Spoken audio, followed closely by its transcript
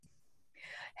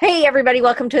Hey, everybody,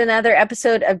 welcome to another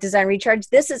episode of Design Recharge.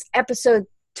 This is episode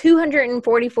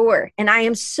 244, and I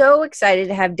am so excited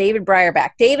to have David Brier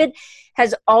back. David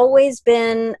has always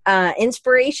been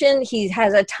inspiration. He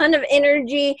has a ton of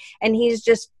energy, and he's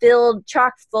just filled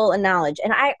chock full of knowledge.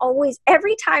 And I always,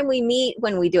 every time we meet,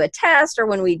 when we do a test or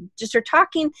when we just are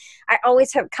talking, I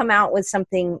always have come out with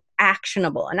something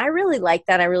actionable. And I really like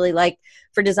that. I really like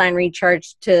for Design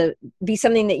Recharge to be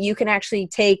something that you can actually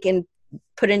take and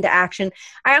put into action.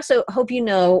 I also hope you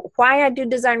know why I do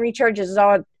Design Recharge is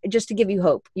all just to give you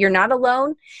hope. You're not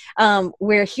alone.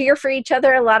 We're here for each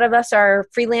other. A lot of us are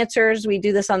freelancers. We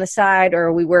do this on the side,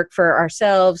 or we work for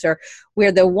ourselves, or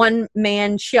we're the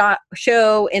one-man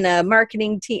show in a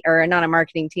marketing team, or not a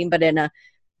marketing team, but in a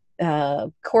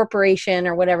corporation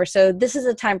or whatever. So this is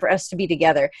a time for us to be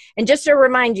together. And just to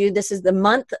remind you, this is the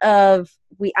month of,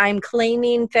 I'm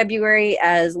claiming February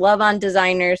as Love on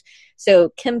Designers. So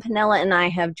Kim Pinella and I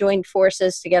have joined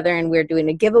forces together, and we're doing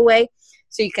a giveaway.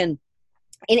 So you can,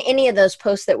 in any of those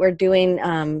posts that we're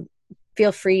doing,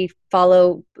 feel free,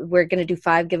 follow. We're going to do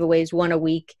 5 giveaways, one a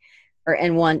week,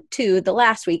 and 2 the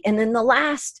last week. And then the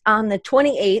last, on the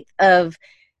 28th of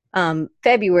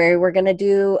February, we're going to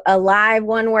do a live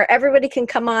one where everybody can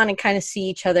come on and kind of see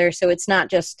each other. So it's not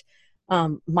just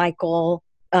Michael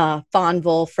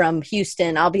Fonville from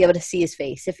Houston. I'll be able to see his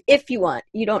face if you want.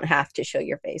 You don't have to show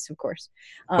your face, of course.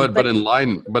 But in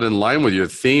line with your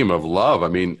theme of love, I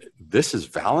mean, this is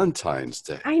Valentine's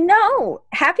Day. I know.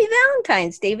 Happy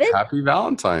Valentine's, David. Happy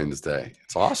Valentine's Day.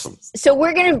 It's awesome. So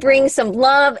we're going to bring some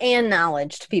love and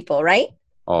knowledge to people, right?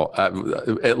 Oh,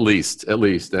 at least,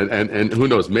 and who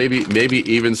knows?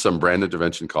 Maybe even some brand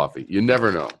intervention coffee. You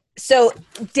never know. So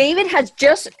David has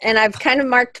just, and I've kind of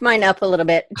marked mine up a little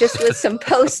bit, just with some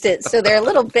Post-its. So they're a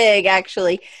little big,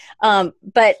 actually.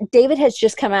 But David has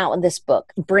just come out with this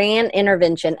book, Brand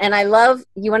Intervention, and I love.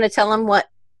 You want to tell him what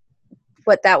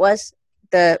that was?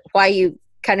 Why you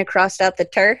kind of crossed out the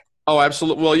 "ter"? Oh,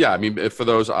 absolutely. Well, yeah. I mean, for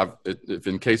those, if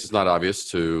in case it's not obvious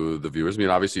to the viewers, I mean,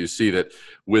 obviously you see that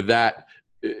with that.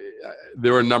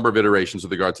 There were a number of iterations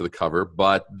with regard to the cover,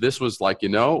 but this was like,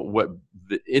 what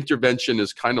the intervention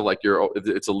is kind of like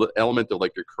it's an element of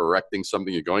like you're correcting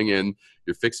something, you're going in,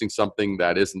 you're fixing something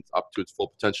that isn't up to its full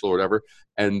potential or whatever.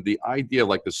 And the idea of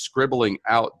like the scribbling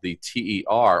out the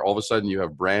TER, all of a sudden you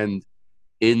have brand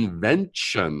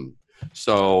invention.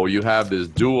 So you have this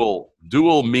dual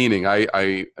meaning.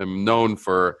 I am known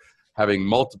for having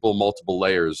multiple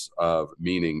layers of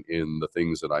meaning in the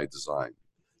things that I design.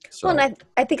 So. Well, and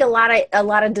I think a lot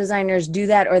of designers do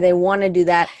that, or they want to do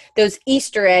that. Those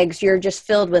Easter eggs, you're just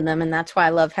filled with them, and that's why I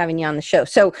love having you on the show.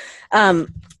 So,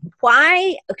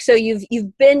 why? So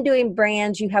you've been doing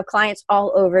brands. You have clients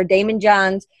all over. Damon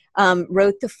Johns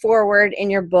wrote the foreword in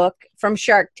your book from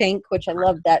Shark Tank, which I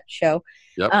love that show.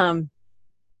 Yep.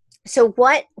 So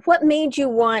what made you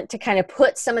want to kind of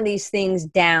put some of these things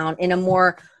down in a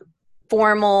more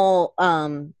formal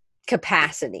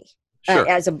capacity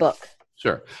as a book?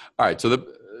 Sure. All right. So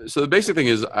the basic thing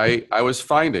is I was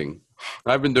finding,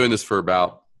 I've been doing this for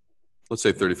about, let's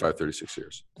say 35, 36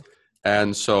 years.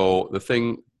 And so the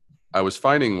thing I was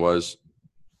finding was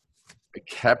I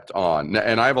kept on,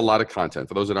 and I have a lot of content.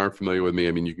 For those that aren't familiar with me,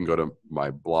 I mean, you can go to my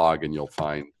blog and you'll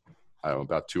find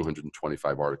about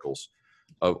 225 articles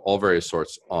of all various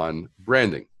sorts on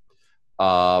branding.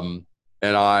 And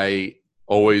my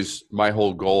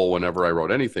whole goal whenever I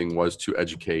wrote anything was to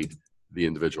educate the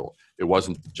individual. It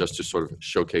wasn't just to sort of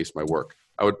showcase my work.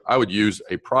 I would use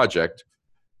a project,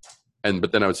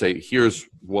 but then I would say, here's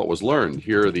what was learned.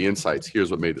 Here are the insights.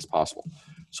 Here's what made this possible.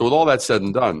 So with all that said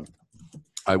and done,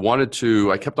 I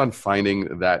kept on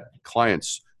finding that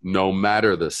clients, no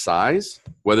matter the size,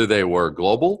 whether they were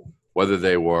global, whether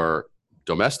they were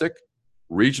domestic,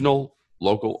 regional,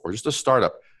 local, or just a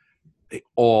startup, they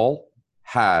all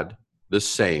had the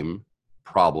same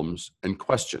problems and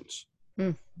questions.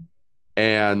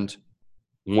 And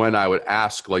when I would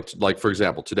ask, like for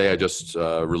example, today I just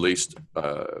released,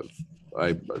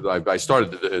 I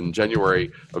started in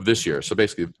January of this year. So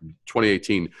basically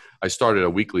 2018, I started a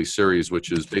weekly series,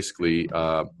 which is basically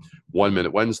 1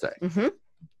 Minute Wednesday. Mm-hmm.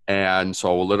 And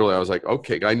so literally I was like,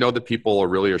 okay, I know that people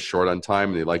are short on time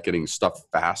and they like getting stuff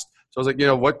fast. So I was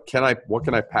like, what can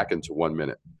I pack into 1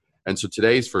 minute? And so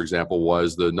today's, for example,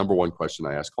 was the number one question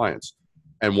I ask clients.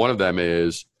 And one of them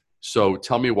is, so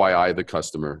tell me why I, the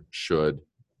customer, should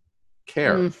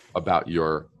care about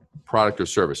your product or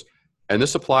service. And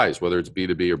this applies whether it's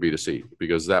B2B or B2C,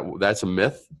 because that's a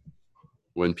myth.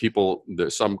 When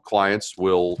some clients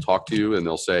will talk to you and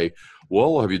they'll say,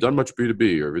 well, have you done much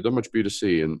B2B or have you done much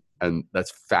B2C? And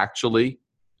that's factually,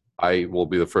 I will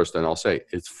be the first and I'll say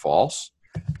it's false.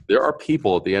 There are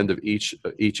people at the end of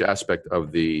each aspect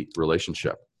of the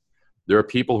relationship. There are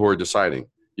people who are deciding.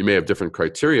 You may have different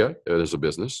criteria as a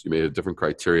business. You may have different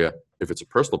criteria if it's a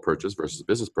personal purchase versus a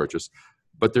business purchase,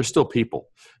 but they're still people.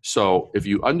 So if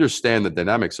you understand the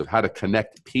dynamics of how to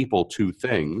connect people to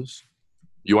things,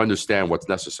 you understand what's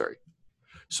necessary.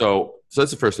 So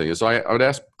that's the first thing. So I would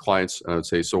ask clients, and I would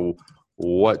say, so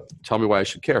tell me why I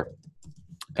should care.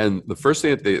 And the first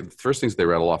things they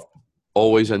rattle off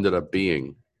always ended up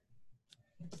being,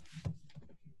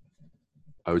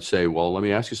 I would say, well, let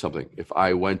me ask you something. If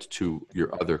I went to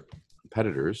your other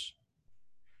competitors,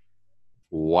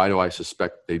 why do I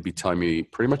suspect they'd be telling me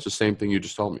pretty much the same thing you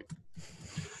just told me?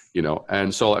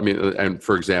 And so, and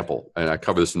for example, and I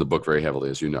cover this in the book very heavily,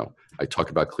 as you know, I talk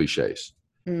about cliches.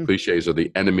 Cliches are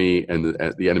the enemy, and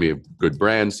the enemy of good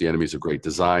brands, the enemies of great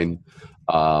design.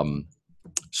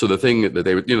 So the thing that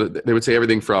they would say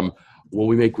everything from, well,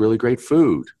 we make really great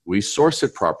food. We source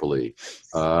it properly.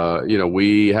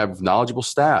 We have knowledgeable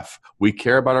staff. We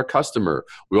care about our customer.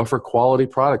 We offer quality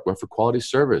product. We offer quality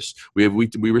service. We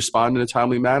respond in a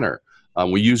timely manner.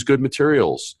 We use good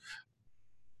materials.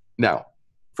 Now,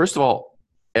 first of all,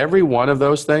 every one of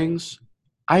those things,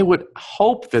 I would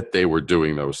hope that they were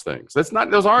doing those things.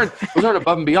 Those aren't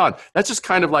above and beyond. That's just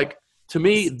kind of like, to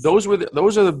me, those are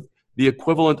the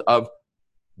equivalent of,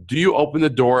 do you open the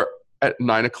door at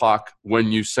 9 o'clock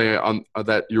when you say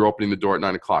that you're opening the door at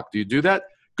 9 o'clock? Do you do that?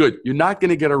 Good. You're not going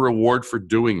to get a reward for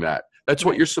doing that. That's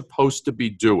what you're supposed to be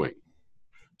doing.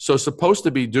 So supposed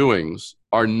to be doings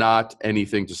are not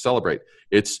anything to celebrate.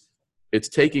 It's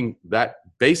taking that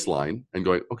baseline and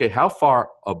going, okay, how far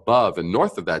above and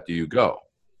north of that do you go?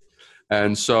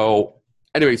 And so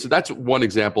anyway, so that's one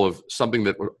example of something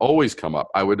that would always come up.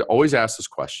 I would always ask this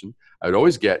question. I would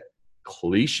always get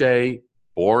cliche,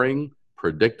 boring,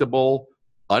 predictable,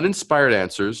 uninspired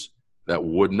answers that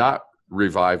would not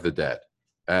revive the dead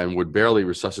and would barely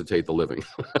resuscitate the living.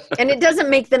 And it doesn't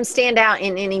make them stand out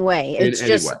in any way. It's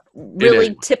just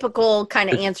really typical kind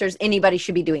of answers anybody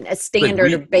should be doing. A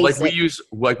standard or basic.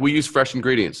 We use fresh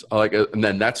ingredients. And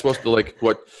then that's supposed to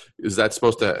what is that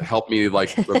supposed to help me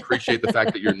appreciate the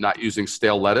fact that you're not using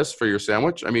stale lettuce for your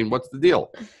sandwich? I mean, what's the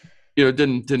deal? It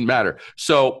didn't matter.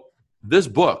 So this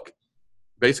book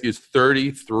basically is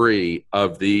 33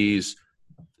 of these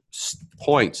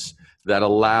points that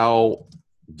allow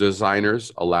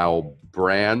designers, allow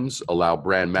brands, allow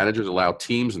brand managers, allow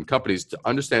teams and companies to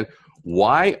understand,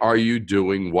 why are you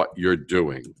doing what you're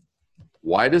doing?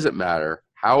 Why does it matter?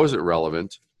 How is it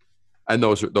relevant? And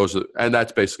that's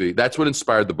what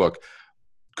inspired the book.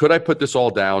 Could I put this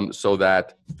all down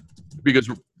because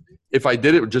if I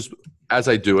did it just as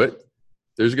I do it,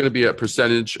 there's going to be a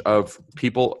percentage of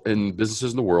people in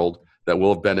businesses in the world that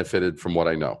will have benefited from what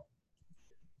I know.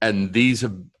 And these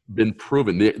have been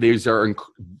proven. These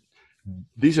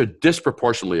are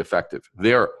disproportionately effective.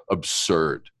 They're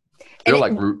absurd.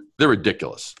 They're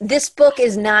ridiculous. This book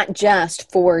is not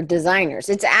just for designers.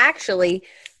 It's actually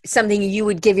something you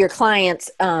would give your clients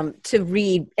to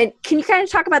read. And can you kind of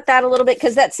talk about that a little bit?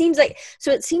 Because it seems like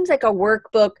a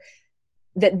workbook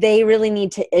that they really need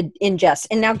to ingest.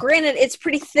 And now, granted, it's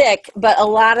pretty thick, but a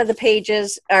lot of the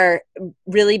pages are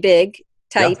really big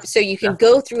type, so you can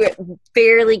go through it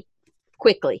fairly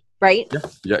quickly, right?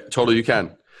 Yeah, totally you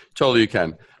can.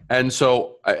 And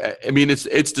so, I mean,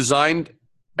 it's designed,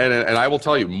 and I will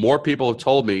tell you, more people have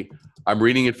told me I'm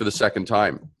reading it for the second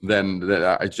time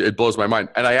it blows my mind.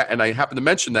 And I happen to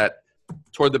mention that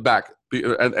toward the back.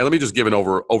 And let me just give an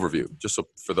overview, just so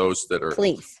for those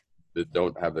that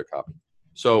don't have their copy.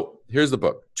 So here's the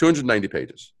book, 290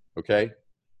 pages. Okay,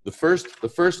 the first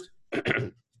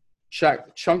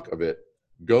chunk of it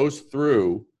goes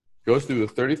through the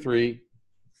 33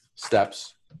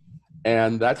 steps,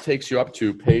 and that takes you up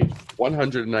to page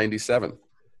 197.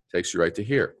 Takes you right to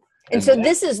here. And so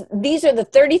these are the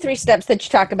 33 steps that you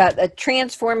talk about,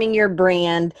 transforming your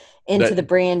brand into the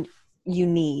brand you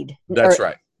need. That's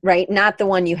right. Right? Not the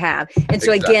one you have. And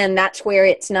so again, that's where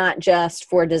it's not just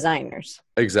for designers.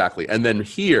 Exactly. And then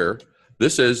here,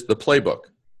 this is the playbook.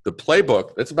 The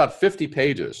playbook, that's about 50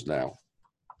 pages now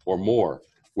or more,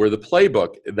 where the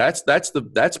playbook, that's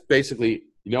basically,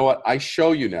 you know what, I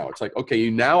show you now. It's like, okay,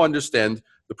 you now understand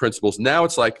the principles. Now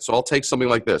it's like, so I'll take something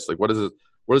like this. Like, what is it?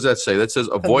 What does that say? That says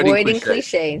avoiding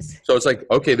cliches. So it's like,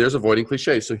 okay, there's avoiding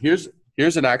cliches. So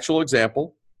here's an actual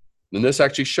example. And this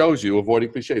actually shows you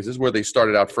avoiding cliches. This is where they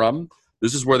started out from.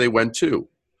 This is where they went to.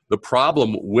 The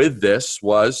problem with this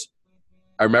was,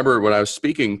 I remember when I was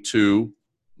speaking to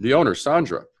the owner,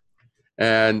 Sandra,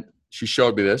 and she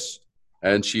showed me this,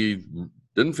 and she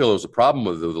didn't feel there was a problem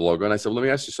with the logo. And I said, let me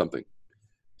ask you something.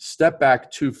 Step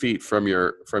back 2 feet from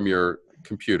your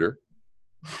computer.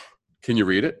 Can you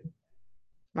read it?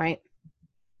 Right.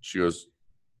 She goes,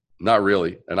 not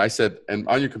really. And I said, and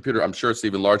on your computer, I'm sure it's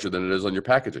even larger than it is on your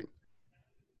packaging.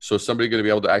 So is somebody going to be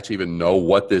able to actually even know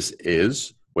what this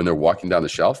is when they're walking down the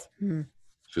shelf? Mm-hmm.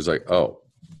 She's like, oh.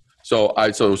 So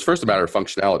it was first a matter of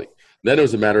functionality. Then it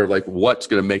was a matter of like, what's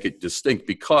going to make it distinct?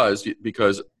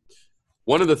 Because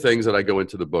one of the things that I go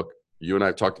into the book, you and I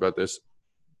have talked about this,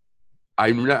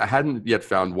 I hadn't yet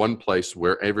found one place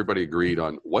where everybody agreed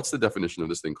on what's the definition of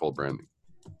this thing called branding.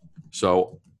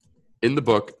 So in the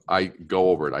book, I go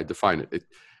over it. I define it.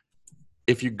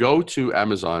 If you go to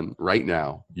Amazon right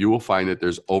now, you will find that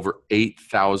there's over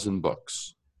 8,000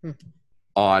 books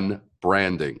on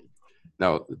branding.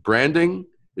 Now, branding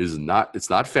it's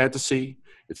not fantasy.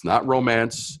 It's not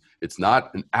romance. It's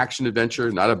not an action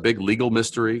adventure, not a big legal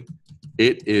mystery.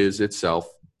 It is itself.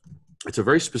 It's a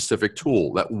very specific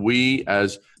tool that we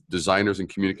as designers and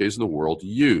communicators in the world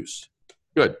use.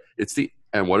 Good.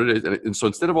 And what it is. And so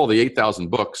instead of all the 8,000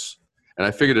 books, and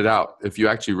I figured it out, if you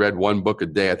actually read one book a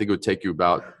day, I think it would take you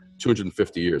about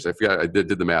 250 years. I forgot, I did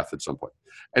the math at some point.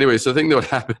 Anyway, so the thing that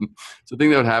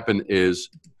would happen is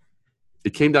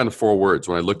it came down to 4 words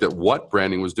when I looked at what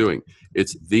branding was doing.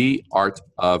 It's the art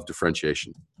of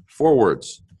differentiation. 4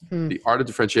 words, the art of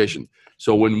differentiation.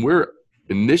 So when we're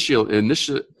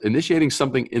initiating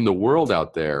something in the world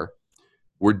out there,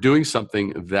 we're doing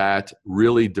something that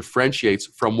really differentiates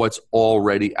from what's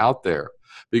already out there.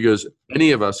 Because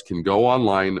any of us can go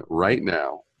online right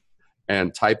now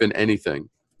and type in anything,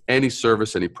 any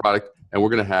service, any product, and we're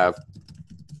going to have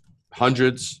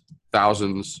hundreds,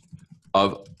 thousands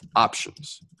of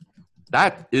options.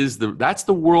 That's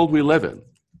the world we live in.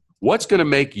 What's going to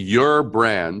make your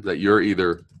brand that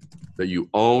you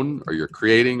own or you're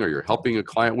creating or you're helping a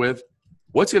client with,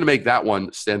 what's going to make that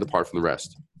one stand apart from the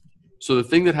rest? So the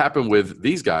thing that happened with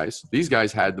these guys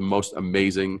had the most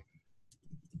amazing,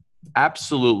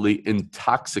 absolutely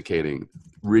intoxicating,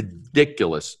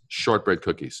 ridiculous shortbread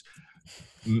cookies.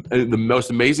 The most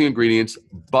amazing ingredients,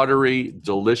 buttery,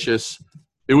 delicious.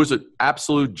 It was an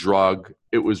absolute drug.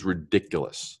 It was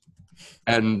ridiculous.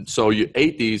 And so you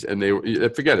ate these and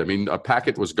forget it. I mean, a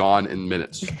packet was gone in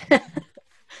minutes.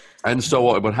 And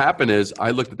so what happened is I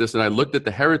looked at this and I looked at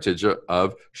the heritage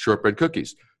of shortbread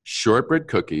cookies. Shortbread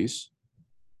cookies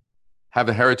have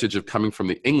a heritage of coming from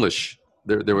the English.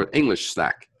 They were an English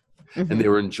snack. Mm-hmm. And they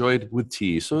were enjoyed with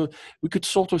tea. So we could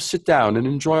sort of sit down and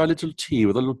enjoy our little tea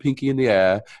with a little pinky in the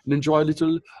air and enjoy a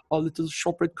little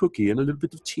shortbread cookie and a little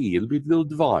bit of tea. It'll be a little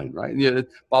divine, right? And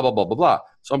blah, blah, blah, blah, blah.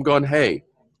 So I'm going, hey.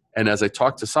 And as I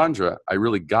talked to Sandra, I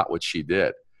really got what she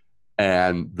did.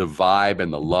 And the vibe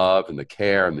and the love and the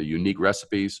care and the unique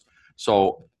recipes.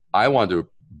 So I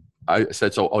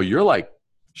said, you're like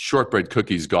shortbread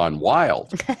cookies gone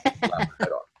wild.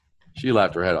 She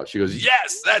laughed her head off. She goes,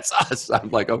 yes, that's us. I'm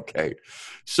like, okay.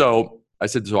 So I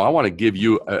said, so I want to give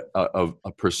you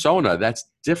a persona that's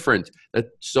different.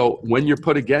 So when you're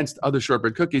put against other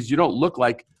shortbread cookies, you don't look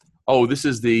like, oh, this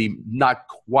is the not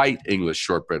quite English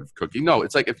shortbread cookie. No,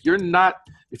 it's like if you're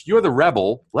the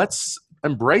rebel, let's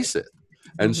embrace it.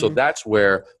 And so that's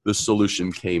where the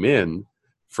solution came in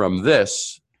from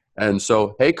this. And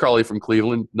so, hey, Carly from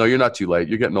Cleveland, no, you're not too late.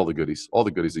 You're getting all the goodies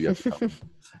are yet to come.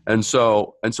 And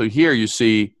so here you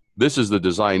see, this is the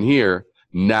design here,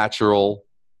 natural,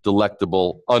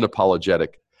 delectable, unapologetic.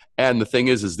 And the thing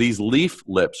is these leaf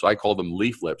lips, I call them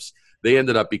leaf lips, they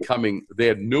ended up they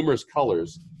had numerous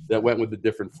colors that went with the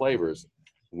different flavors.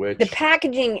 The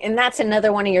packaging, and that's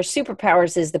another one of your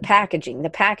superpowers, is the packaging. The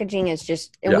packaging is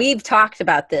just, and we've talked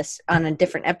about this on a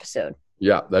different episode.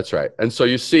 Yeah, that's right. And so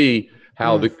you see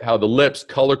how the lips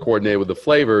color coordinated with the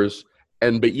flavors,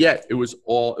 but yet it was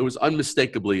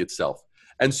unmistakably itself.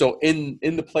 And so in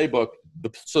the playbook, the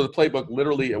playbook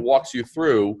literally, it walks you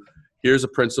through, here's a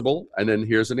principle, and then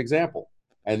here's an example.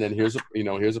 And then here's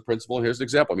a principle, and here's an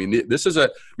example. I mean,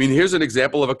 here's an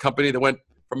example of a company that went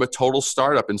from a total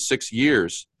startup in 6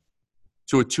 years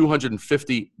to a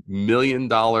 $250 million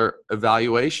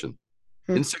evaluation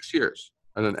in 6 years.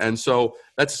 And so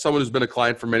that's someone who's been a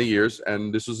client for many years,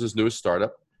 and this was his newest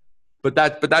startup. But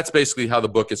that's basically how the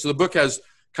book is. So the book has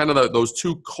kind of those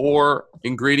 2 core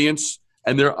ingredients,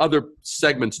 and there are other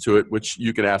segments to it, which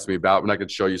you can ask me about, and I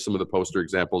could show you some of the poster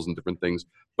examples and different things.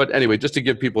 But anyway, just to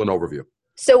give people an overview.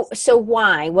 So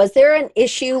why? Was there an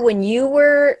issue when you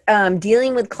were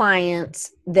dealing with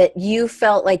clients that you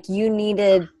felt like you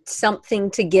needed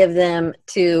something to give them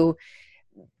to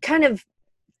kind of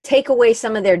take away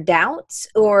some of their doubts,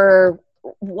 or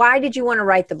why did you want to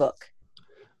write the book?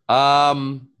 I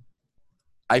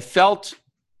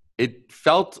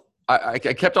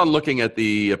kept on looking at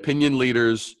the opinion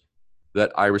leaders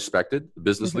that I respected, the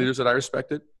business Mm-hmm. leaders that I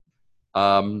respected,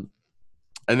 and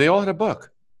they all had a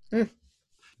book. Mm.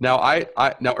 Now,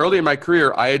 now early in my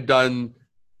career, I had done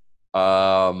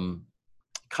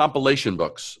compilation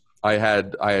books. I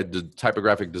had the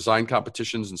typographic design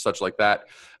competitions and such like that,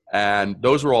 and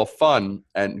those were all fun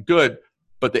and good,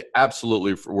 but they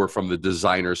absolutely were from the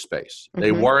designer space.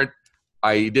 They Mm-hmm. weren't.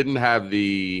 I didn't have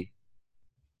the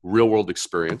real world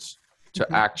experience to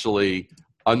Mm-hmm. actually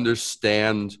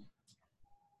understand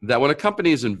that when a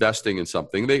company is investing in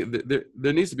something,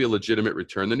 there needs to be a legitimate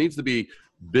return. There needs to be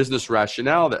business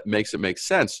rationale that makes it make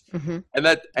sense. Mm-hmm.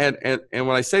 And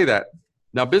when I say that,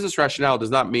 now business rationale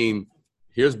does not mean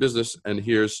here's business and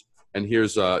here's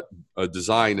a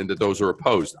design and that those are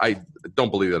opposed. I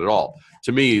don't believe that at all.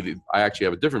 To me, I actually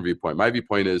have a different viewpoint. My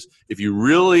viewpoint is if you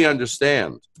really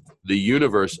understand the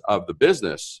universe of the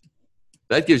business,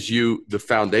 that gives you the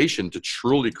foundation to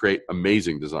truly create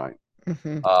amazing design.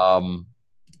 Mm-hmm.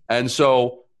 And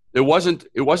so it wasn't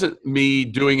me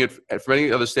doing it from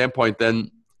any other standpoint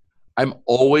than I'm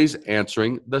always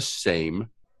answering the same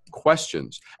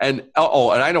questions. And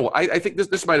and I know I think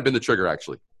this might have been the trigger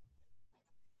actually.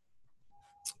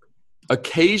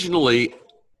 Occasionally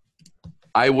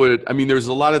there's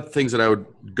a lot of things that I would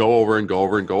go over,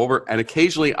 and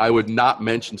occasionally I would not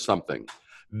mention something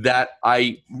that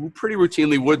I pretty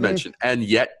routinely would mention, and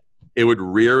yet it would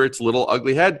rear its little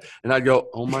ugly head, and I'd go,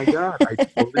 "Oh my God, I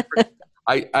totally forgot."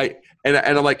 And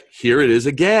I'm like, "Here it is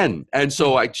again." And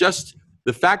so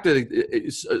the fact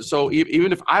that so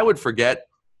even if I would forget,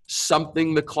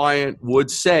 something the client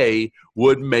would say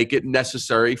would make it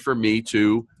necessary for me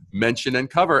to mention and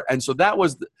cover. And so that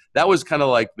was kind of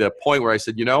like the point where I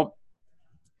said,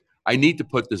 I need to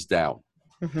put this down.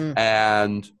 Mm-hmm.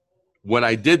 And when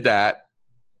I did that,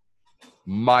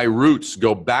 my roots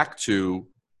go back to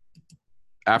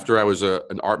after I was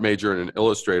an art major and an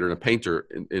illustrator and a painter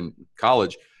in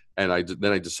college, and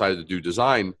then I decided to do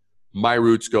design. My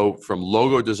roots go from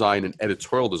logo design and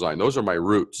editorial design. Those are my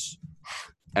roots.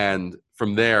 And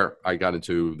from there, I got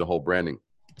into the whole branding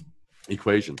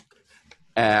equation.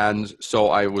 And so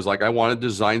I was like, I want to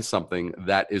design something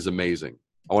that is amazing.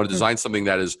 I want to design something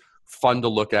that is fun to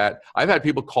look at. I've had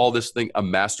people call this thing a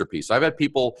masterpiece. I've had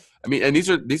people, and these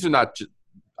are not just,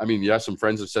 yes, some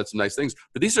friends have said some nice things,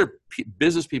 but these are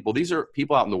business people. These are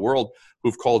people out in the world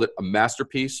who've called it a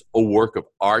masterpiece, a work of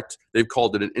art. They've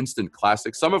called it an instant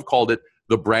classic. Some have called it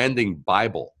the branding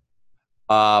Bible.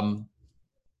 And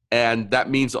that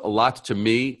means a lot to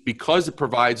me because it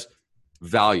provides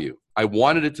value. I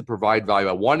wanted it to provide value.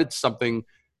 I wanted something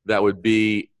that would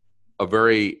be a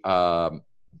very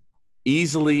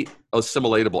easily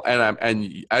assimilatable.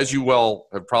 And as you well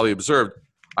have probably observed,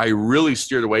 I really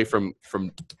steered away from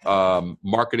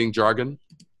marketing jargon,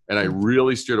 and I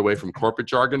really steered away from corporate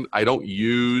jargon. I don't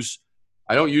use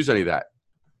any of that.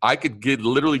 I could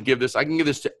literally give this. I can give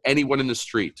this to anyone in the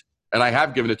street, and I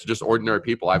have given it to just ordinary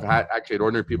people. I've had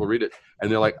ordinary people read it, and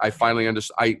they're like, "I finally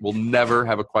understand. I will never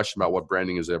have a question about what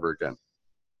branding is ever again,"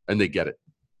 and they get it.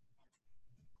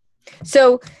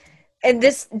 So. And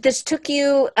this took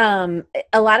you,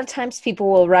 a lot of times people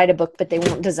will write a book, but they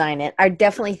won't design it. I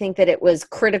definitely think that it was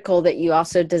critical that you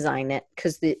also design it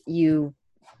because you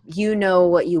know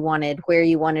what you wanted, where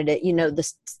you wanted it,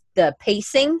 the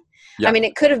pacing. Yeah. I mean,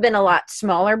 it could have been a lot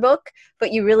smaller book,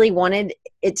 but you really wanted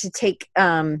it to take,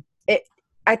 it.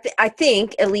 I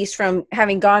think, at least from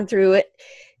having gone through it,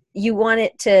 you want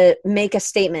it to make a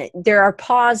statement. There are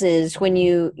pauses when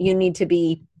you need to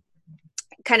be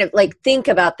kind of like think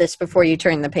about this before you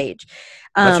turn the page.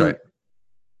 That's right.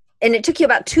 And it took you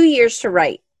about 2 years to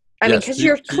write. I mean, because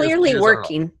you're clearly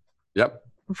working. Yep.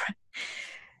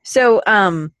 So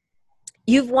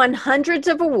you've won hundreds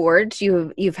of awards.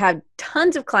 You've had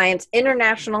tons of clients,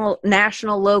 international,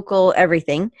 national, local,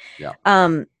 everything. Yeah.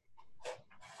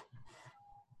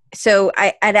 So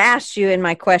I'd asked you in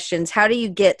my questions, how do you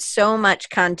get so much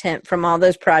content from all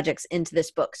those projects into this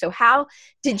book? So how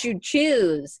did you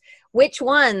choose which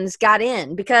ones got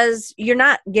in? Because you're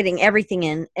not getting everything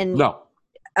in. And no.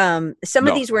 Some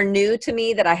of these were new to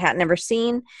me that I had never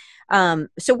seen.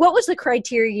 So what was the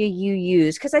criteria you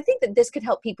used? Because I think that this could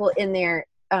help people in their,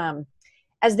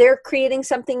 as they're creating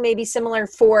something maybe similar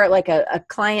for like a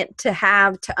client to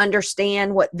have to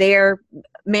understand what their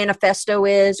manifesto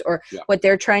is or what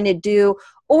they're trying to do,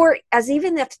 or as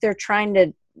even if they're trying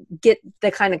to get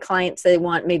the kind of clients they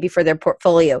want maybe for their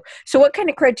portfolio. So what kind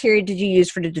of criteria did you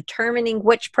use for determining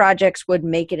which projects would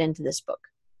make it into this book?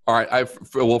 All right.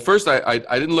 First, I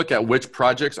didn't look at which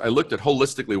projects. I looked at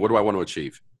holistically, what do I want to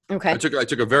achieve? Okay. I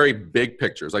took a very big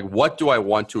picture. It's like, what do I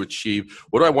want to achieve?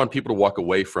 What do I want people to walk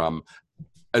away from?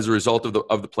 as a result of the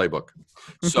playbook.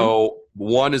 Mm-hmm. So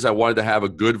one is I wanted to have a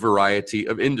good variety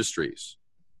of industries.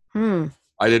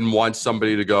 I didn't want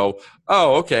somebody to go,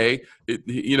 oh, okay,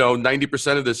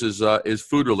 90% of this is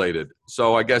food related.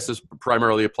 So I guess this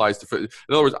primarily applies to food.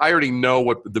 In other words, I already know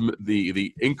what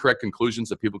the incorrect conclusions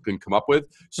that people can come up with.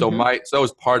 So so that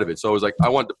was part of it. So I was like, I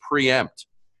wanted to preempt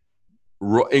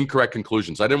incorrect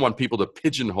conclusions. I didn't want people to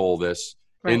pigeonhole this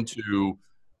into,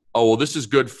 oh, well, this is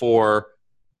good for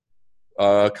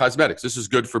cosmetics. This is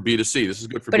good for B2C. This is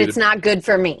good for but B2B. It's not good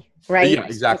for me, right? Yeah,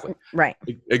 exactly. Right.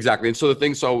 Exactly. And so the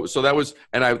thing, so that was,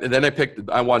 and then I picked,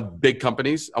 I wanted big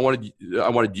companies. I wanted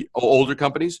older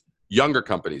companies, younger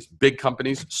companies, big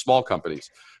companies, small companies.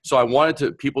 So I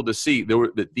wanted people to see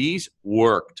that these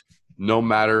worked no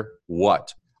matter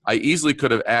what. I easily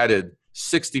could have added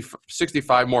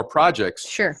 65 more projects.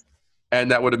 Sure. And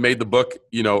that would have made the book,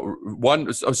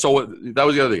 one. So that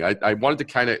was the other thing. I wanted to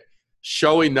kind of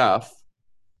show enough,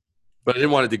 but I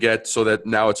didn't want it to get so that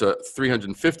now it's a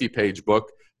 350-page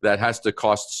book that has to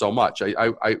cost so much.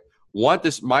 I want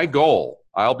this. My goal.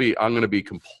 I'm going to be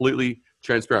completely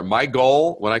transparent. My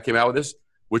goal when I came out with this,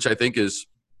 which I think is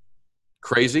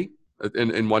crazy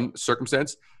in one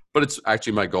circumstance, but it's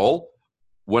actually my goal.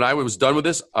 When I was done with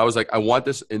this, I was like, I want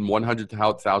this in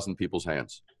 100,000 people's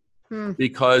hands,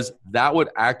 because that would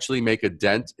actually make a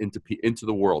dent into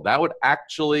the world. That would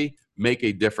actually make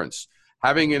a difference.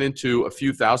 Having it into a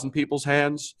few thousand people's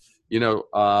hands,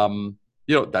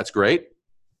 that's great.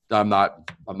 I'm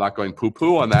not going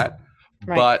poo-poo on that,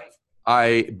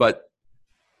 right. But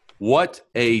what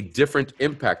a different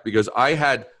impact, because I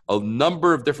had a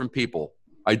number of different people.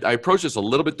 I approach this a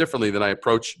little bit differently than I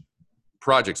approach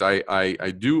projects.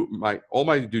 I do all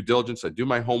my due diligence. I do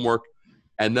my homework,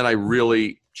 and then I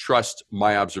really trust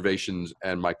my observations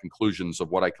and my conclusions of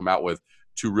what I come out with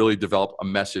to really develop a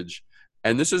message.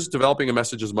 And this is developing a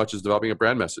message as much as developing a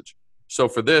brand message. So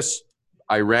for this,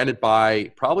 I ran it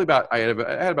by I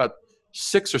had about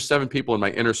 6 or 7 people in my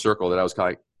inner circle that I was kind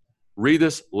of like, read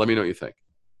this, let me know what you think.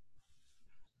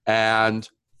 And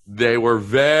they were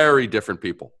very different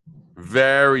people,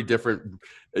 very different.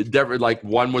 Like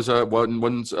one's a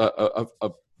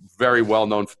very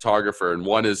well-known photographer, and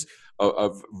one is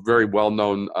a very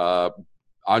well-known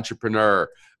entrepreneur.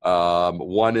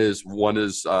 One is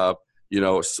a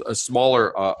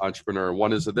smaller entrepreneur.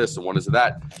 One is a this and one is a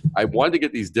that. I wanted to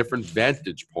get these different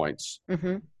vantage points,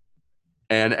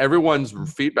 and everyone's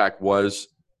feedback was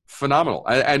phenomenal.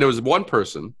 And there was one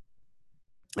person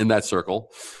in that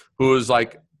circle who was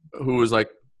like,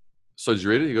 so did you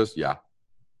read it? He goes, yeah.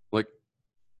 Like,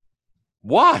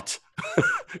 what?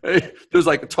 There's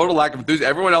like a total lack of enthusiasm.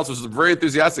 Everyone else was very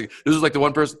enthusiastic. This was like the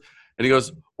one person. And he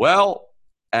goes, well,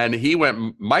 and he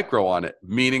went micro on it,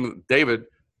 meaning, David,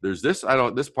 there's this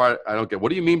part I don't get. What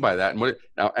do you mean by that?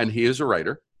 And he is a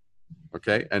writer,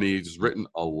 okay? And he's written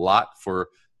a lot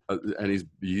and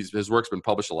his work's been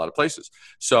published a lot of places.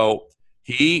 So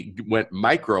he went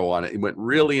micro on it. He went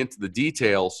really into the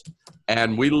details.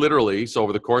 And we literally, so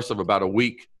over the course of about a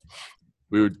week,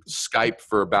 we would Skype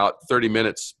for about 30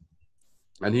 minutes.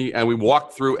 And we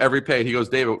walked through every page. He goes,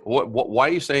 David, why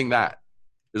are you saying that?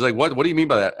 He's like, what do you mean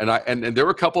by that? And there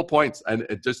were a couple of points, and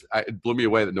it blew me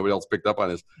away that nobody else picked up on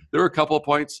this. There were a couple of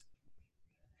points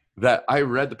that I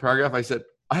read the paragraph. I said,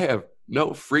 I have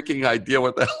no freaking idea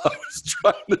what the hell I was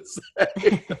trying to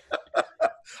say.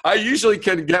 I usually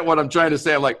can get what I'm trying to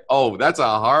say. I'm like, oh, that's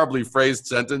a horribly phrased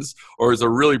sentence, or is a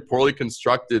really poorly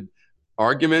constructed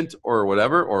argument, or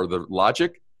whatever, or the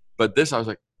logic. But this, I was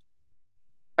like,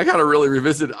 I got to really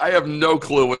revisit. I have no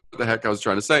clue what the heck I was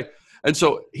trying to say. And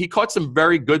so he caught some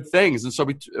very good things. And so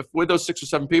with those 6 or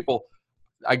 7 people,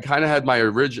 I kind of had my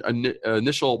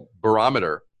initial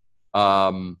barometer.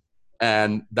 And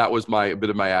that was a bit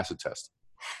of my acid test.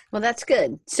 Well, that's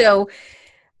good. So,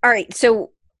 all right.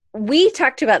 So we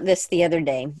talked about this the other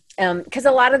day, because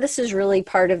a lot of this is really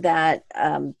part of that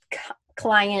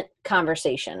client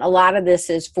conversation. A lot of this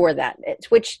is for that,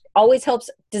 which always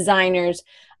helps designers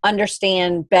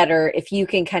understand better if you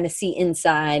can kind of see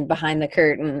inside behind the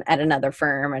curtain at another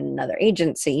firm and another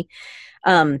agency.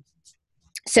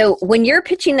 So when you're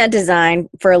pitching a design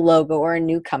for a logo or a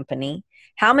new company,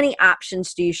 how many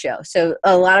options do you show? So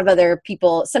a lot of other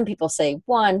people, some people say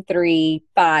 1, 3,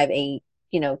 5, 8,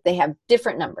 they have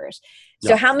different numbers.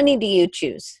 So how many do you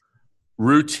choose?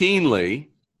 Routinely,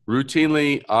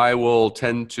 I will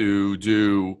tend to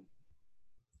do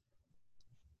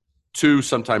 2,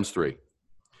 sometimes 3.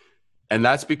 And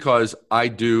that's because I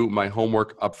do my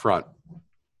homework up front.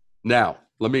 Now,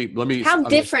 let me. How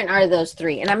different are those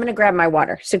 3? And I'm going to grab my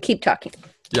water. So keep talking.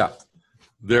 Yeah.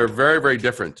 They're very, very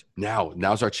different.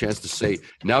 Now's our chance to say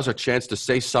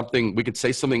something. We could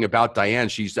say something about Diane.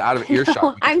 She's out of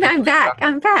earshot. I'm back.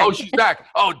 I'm back. Oh, she's back.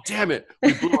 Oh, damn it.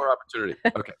 We blew our opportunity.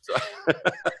 Okay. So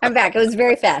I'm back. It was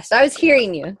very fast. I was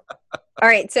hearing you. All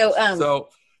right. So, so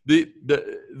the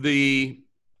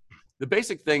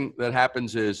basic thing that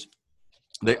happens is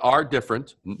they are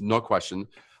different, no question.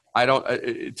 I don't.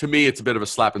 To me, it's a bit of a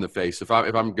slap in the face if I'm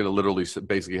going to literally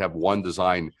basically have one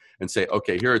design and say,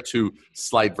 okay, here are two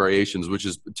slight variations, which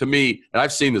is to me, and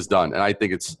I've seen this done, and I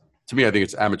think it's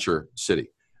amateur city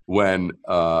when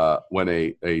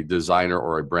a designer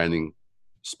or a branding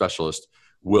specialist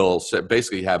will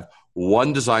basically have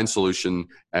one design solution,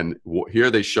 and here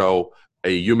they show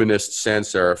a humanist sans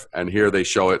serif, and here they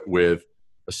show it with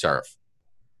a serif.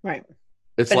 Right.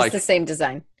 It's the same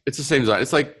design. It's the same design.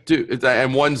 It's like, dude,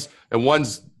 and one's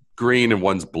green and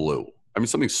one's blue. I mean,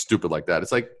 something stupid like that.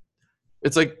 It's like,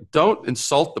 don't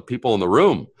insult the people in the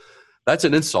room. That's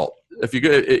an insult. If you're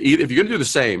gonna do the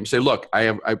same, say, look,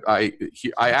 I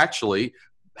actually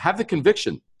have the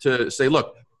conviction to say,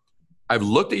 look, I've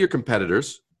looked at your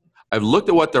competitors. I've looked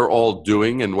at what they're all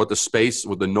doing and what the space,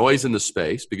 with the noise in the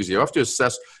space, because you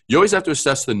always have to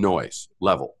assess the noise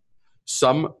level.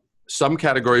 Some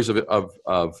categories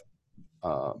of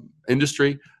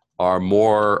industry are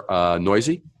more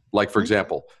noisy. Like, for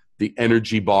example, the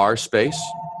energy bar space,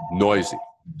 noisy,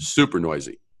 super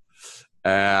noisy.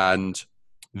 And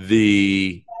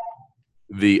the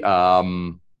how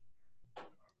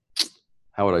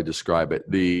would I describe it?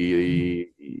 The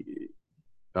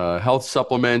health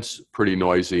supplements, pretty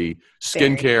noisy.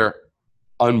 Skincare,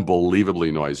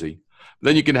 unbelievably noisy.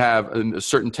 Then you can have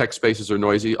certain tech spaces are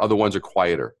noisy. Other ones are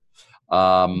quieter.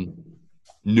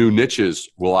 New niches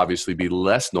will obviously be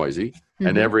less noisy,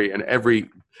 and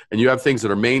you have things that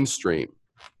are mainstream.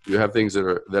 You have things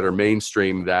that are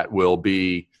mainstream that will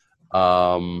be,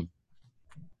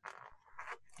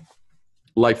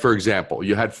 like, for example,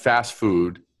 you had fast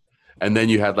food, and then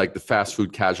you had like the fast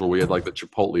food casual. We had like the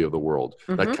Chipotle of the world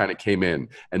that kind of came in,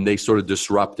 and they sort of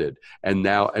disrupted. And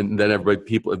then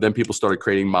people started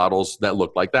creating models that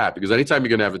looked like that, because anytime you're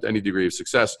going to have any degree of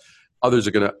success, others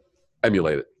are going to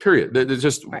emulate it, period. It's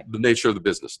just the nature of the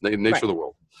business, the nature of the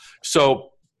world.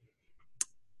 So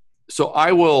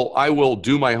I will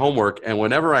do my homework, and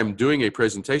whenever I'm doing a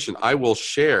presentation, I will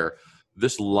share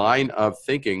this line of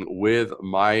thinking with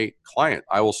my client.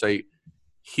 I will say,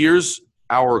 here's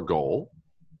our goal,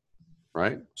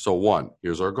 right? So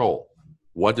here's our goal.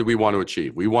 What did we want to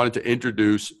achieve? We wanted to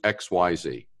introduce X, Y,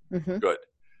 Z. Good.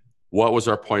 What was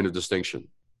our point of distinction?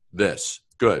 This.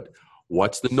 Good.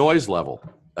 What's the noise level?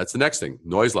 That's the next thing.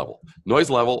 Noise level. Noise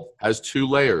level has two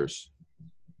layers.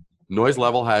 Noise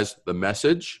level has the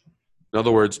message. In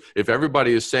other words, if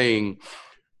everybody is saying,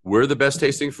 we're the best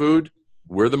tasting food,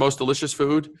 we're the most delicious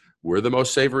food, we're the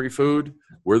most savory food,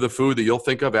 we're the food that you'll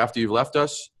think of after you've left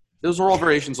us, those are all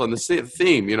variations on the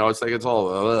theme. It's like, it's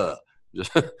all,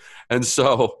 and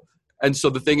so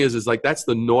the thing is like, that's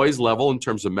the noise level in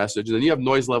terms of message. And then you have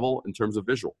noise level in terms of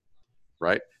visual,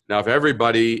 right? Now, if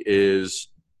everybody is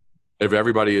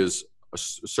a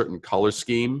certain color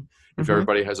scheme, if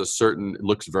everybody has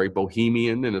looks very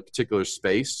bohemian in a particular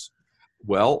space,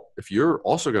 well, if you're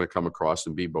also going to come across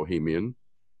and be bohemian,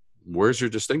 where's your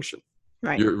distinction?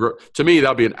 Right. To me,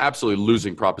 that'll be an absolutely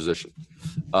losing proposition.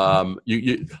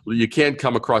 You can't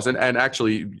come across, and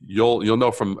actually you'll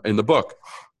know from in the book,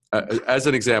 as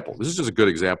an example. This is just a good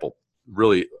example.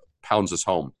 Really pounds this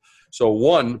home. So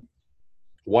one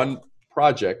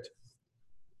project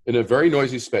in a very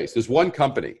noisy space. There's one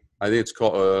company. I think it's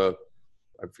called.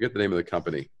 I forget the name of the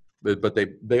company, but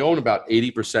they own about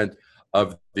 80%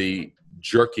 of the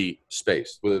jerky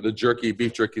space. The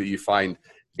beef jerky that you find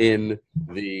in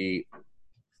the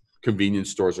convenience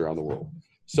stores around the world.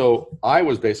 So I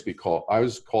was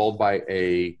called by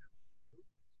a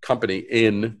company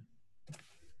in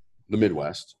the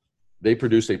Midwest. They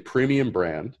produce a premium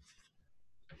brand,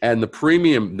 and the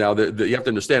premium, now you have to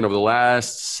understand, over the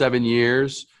last 7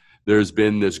 years, there's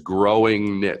been this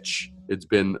growing niche. It's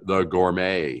been the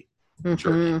gourmet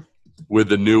jerky with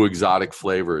the new exotic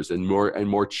flavors and more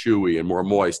chewy and more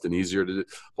moist and easier to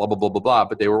blah, blah, blah, blah, blah.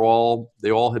 But they all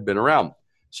had been around.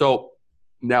 So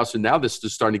now this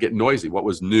is starting to get noisy. What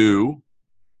was new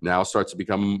now starts to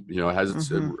become,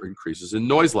 increases in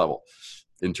noise level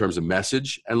in terms of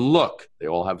message and look. They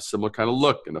all have a similar kind of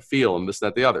look and a feel and this,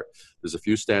 that, the other. There's a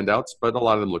few standouts, but a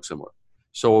lot of them look similar.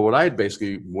 So what I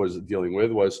basically was dealing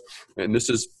with was, and this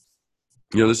is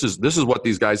what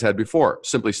these guys had before,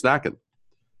 Simply Snacking.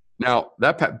 Now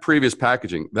that previous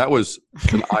packaging, that was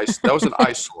an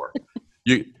eyesore.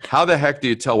 How the heck do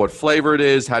you tell what flavor it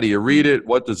is? How do you read it?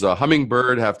 What does a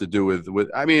hummingbird have to do with?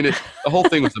 I mean, the whole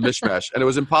thing was a mishmash, and it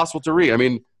was impossible to read. I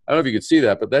mean, I don't know if you could see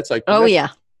that, but that's like, Oh yeah.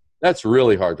 That's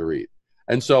really hard to read.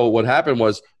 And so what happened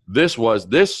was this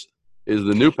is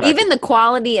the new package. Even the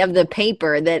quality of the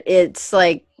paper, that it's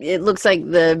like, it looks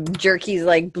like the jerky's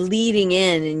like bleeding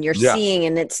in, and you're seeing,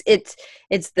 and it's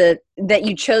that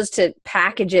you chose to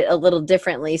package it a little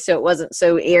differently so it wasn't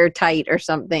so airtight or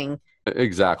something.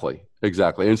 Exactly.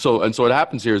 And so what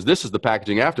happens here is this is the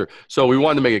packaging after. So we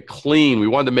wanted to make it clean. We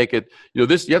wanted to make it,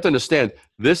 this, you have to understand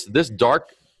this dark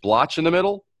blotch in the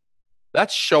middle,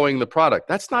 that's showing the product.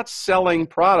 That's not selling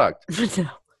product. No.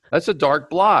 That's a dark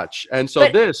blotch. And so we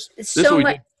actually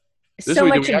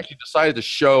decided to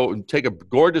show and take a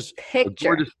gorgeous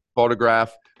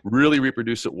photograph, really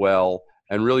reproduce it well,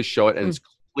 and really show it. And it's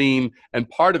clean. And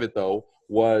part of it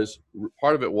was,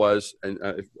 and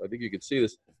I think you can see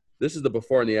this. This is the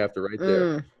before and the after right there.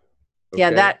 Okay? Yeah,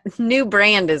 that new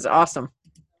brand is awesome.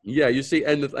 Yeah, you see,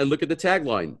 and look at the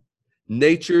tagline: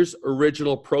 "Nature's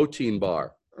Original Protein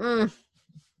Bar."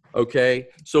 Okay,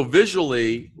 so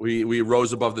visually we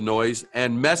rose above the noise,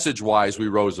 and message-wise we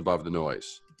rose above the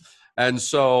noise, and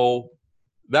so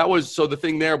the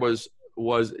thing there was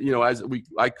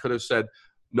I could have said,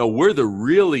 no, we're the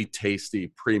really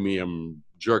tasty premium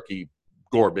jerky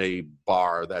gourmet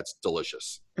bar that's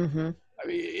delicious. Mm-hmm. I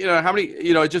mean, how many,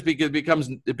 it becomes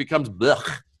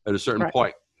blech at a certain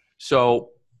point. So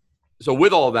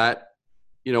with all that,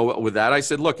 with that, I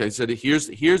said, look, here's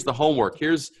the homework.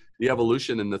 Here's the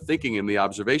evolution and the thinking and the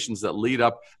observations that lead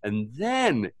up. And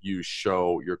then you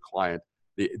show your client,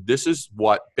 this is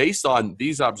what, based on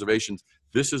these observations,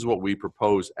 this is what we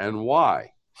propose and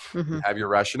why. Mm-hmm. Have your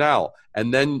rationale.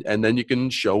 And then you can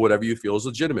show whatever you feel is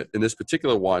legitimate. In this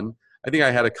particular one, I think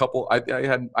I had a couple,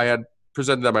 I had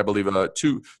presented them, I believe,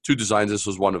 two designs. This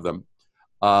was one of them.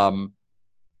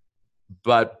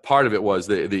 But part of it was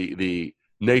the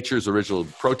Nature's Original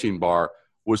Protein Bar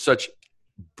was such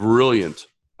brilliant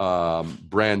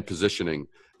brand positioning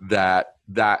that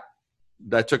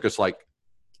took us like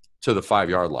to the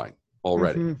 5-yard line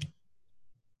already. Mm-hmm.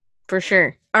 For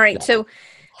sure. All right. Yeah.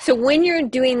 So when you're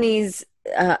doing these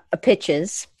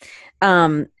pitches,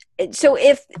 so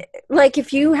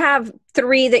if you have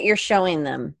 3 that you're showing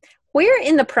them, where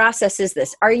in the process is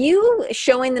this? Are you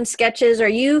showing them sketches? Do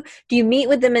you meet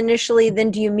with them initially?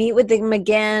 Then do you meet with them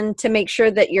again to make sure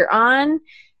that you're on?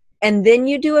 And then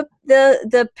you do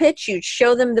the pitch, you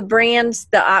show them the brands,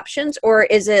 the options? Or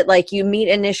is it like you meet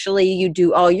initially, you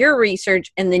do all your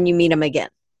research, and then you meet them again?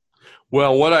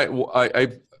 Well, what I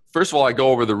first of all, I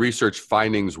go over the research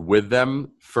findings with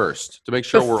them first to make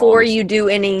sure before you do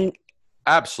any.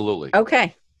 Absolutely.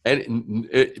 Okay. And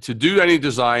to do any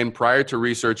design prior to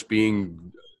research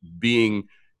being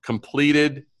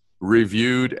completed,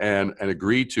 reviewed, and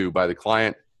agreed to by the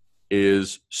client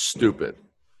is stupid,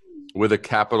 with a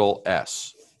capital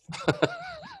S.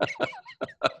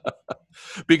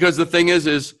 Because the thing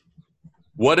is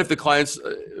what if the clients,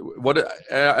 and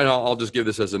I'll just give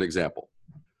this as an example.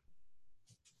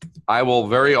 I will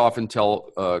very often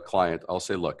tell a client, I'll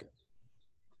say, look,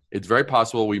 it's very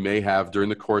possible we may have, during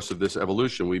the course of this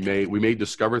evolution, we may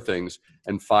discover things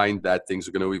and find that things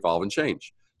are going to evolve and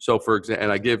change. So, for example,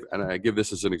 and I give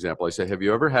this as an example. I say, have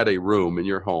you ever had a room in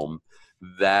your home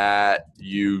that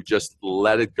you just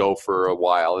let it go for a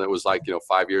while, and it was like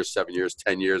 5 years, 7 years,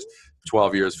 10 years,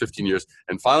 12 years, 15 years,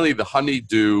 and finally the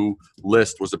honey-do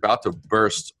list was about to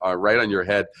burst right on your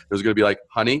head. It was going to be like,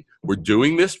 honey, we're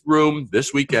doing this room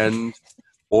this weekend.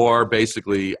 Or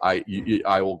basically,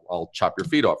 I'll chop your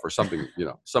feet off, or something,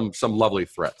 some lovely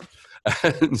threat.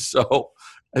 And so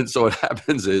what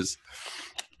happens is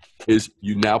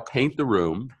you now paint the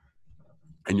room,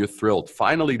 and you're thrilled.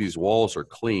 Finally, these walls are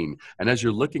clean. And as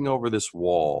you're looking over this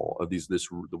wall,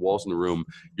 the walls in the room,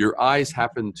 your eyes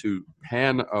happen to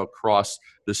pan across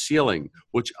the ceiling,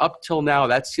 which up till now,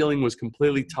 that ceiling was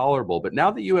completely tolerable. But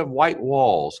now that you have white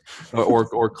walls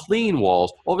or clean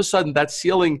walls, all of a sudden that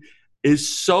ceiling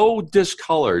is so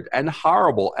discolored and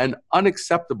horrible and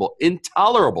unacceptable,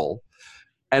 intolerable.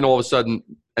 And all of a sudden,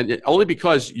 only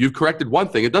because you've corrected one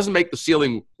thing, it doesn't make the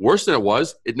ceiling worse than it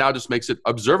was. It now just makes it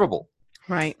observable.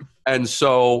 Right. And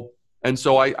so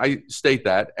I state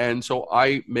that. And so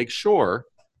I make sure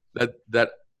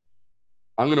that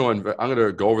I'm going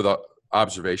to go over the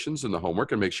observations and the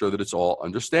homework and make sure that it's all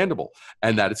understandable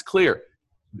and that it's clear.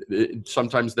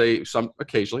 Sometimes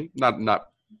occasionally, not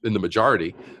in the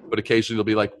majority, but occasionally they'll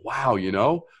be like, wow,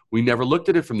 we never looked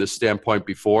at it from this standpoint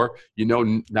before.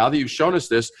 Now that you've shown us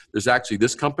this, there's actually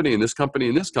this company and this company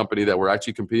and this company that we're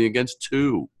actually competing against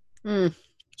too.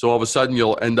 So all of a sudden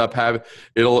you'll end up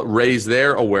it'll raise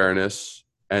their awareness,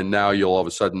 and now you'll all of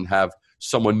a sudden have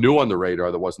someone new on the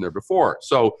radar that wasn't there before.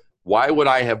 So why would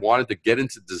I have wanted to get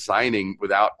into designing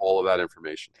without all of that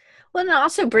information? Well, it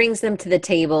also brings them to the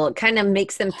table. It kind of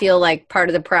makes them feel like part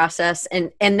of the process,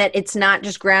 and that it's not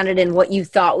just grounded in what you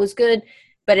thought was good,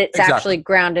 but it's actually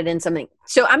grounded in something.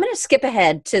 So I'm going to skip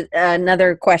ahead to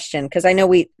another question, because I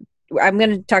know I'm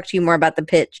going to talk to you more about the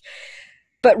pitch.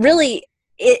 But really,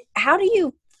 how do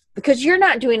you, because you're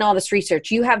not doing all this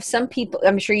research, you have some people,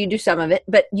 I'm sure you do some of it,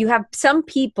 but you have some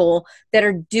people that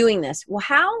are doing this. Well,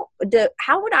 how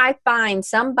would I find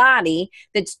somebody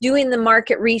that's doing the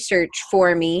market research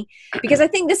for me? Because I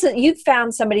think you've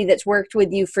found somebody that's worked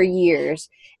with you for years,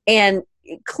 and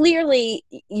clearly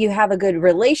you have a good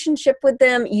relationship with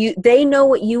them. They know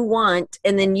what you want,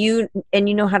 and then you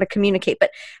know how to communicate.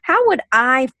 But how would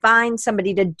I find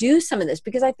somebody to do some of this?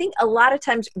 Because I think a lot of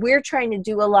times we're trying to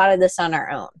do a lot of this on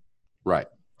our own. Right.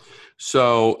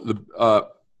 So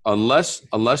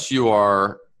unless you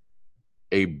are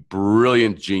a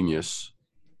brilliant genius,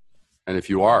 and if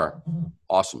you are,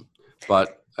 awesome.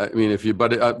 But I mean,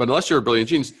 but unless you're a brilliant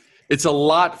genius, it's a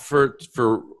lot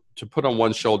to put on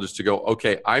one's shoulders to go,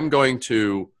 okay, I'm going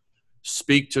to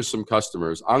speak to some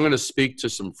customers. I'm going to speak to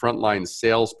some frontline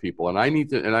salespeople, and I need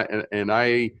to, I'm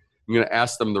going to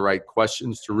ask them the right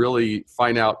questions to really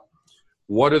find out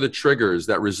what are the triggers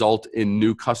that result in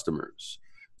new customers.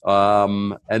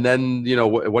 And then,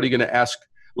 what are you going to ask?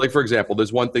 Like, for example,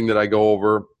 there's one thing that I go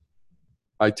over.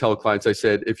 I tell clients, I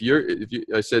said,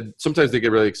 I said, sometimes they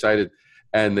get really excited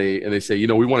and they say,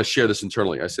 we want to share this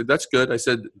internally. I said, that's good. I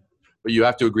said, but you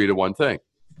have to agree to one thing.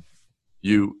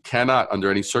 You cannot, under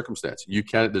any circumstance,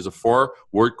 there's a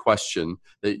 4-word question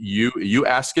that you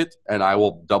ask it, and I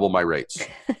will double my rates.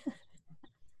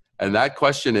 And that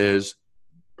question is,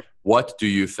 what do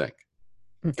you think?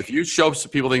 If you show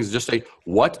people things, just say,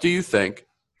 what do you think?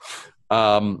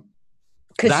 That's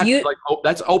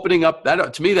opening up,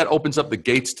 to me, that opens up the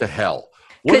gates to hell.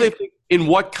 What do they think? In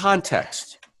what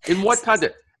context? In what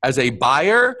context? As a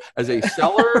buyer, as a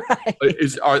seller, right.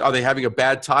 Are they having a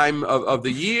bad time of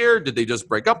the year? Did they just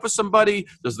break up with somebody?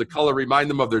 Does the color remind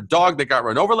them of their dog that got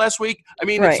run over last week? I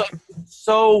mean, right. It's like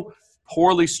so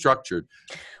poorly structured.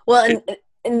 Well,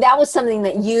 and that was something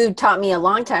that you taught me a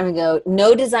long time ago.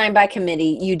 No design by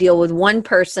committee. You deal with one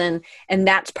person, and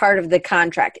that's part of the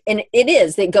contract. And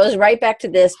it goes right back to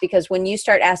this, because when you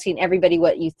start asking everybody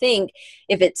what you think,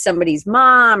 if it's somebody's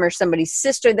mom or somebody's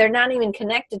sister, they're not even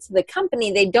connected to the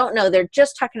company. They don't know. They're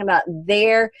just talking about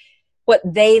what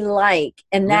they like,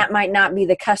 and that might not be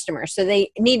the customer. So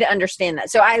they need to understand that.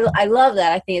 So I love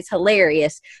that. I think it's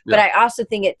hilarious, but I also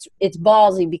think it's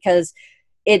ballsy, because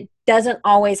it doesn't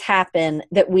always happen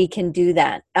that we can do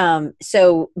that.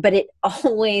 But it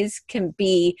always can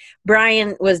be.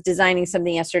 Brian was designing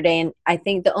something yesterday, and I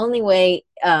think the only way,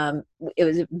 it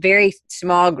was a very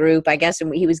small group, I guess,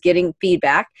 and he was getting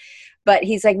feedback, but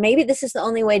he's like, maybe this is the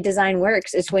only way design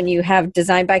works, is when you have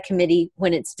design by committee,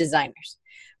 when it's designers,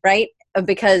 right?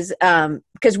 Because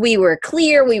we were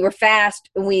clear, we were fast,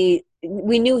 we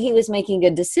knew he was making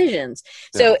good decisions.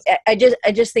 So I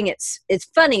just think it's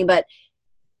funny, but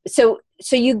so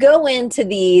you go into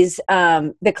these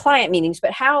the client meetings, but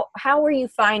how are you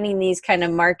finding these kind of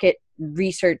market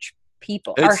research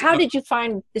people, or how did you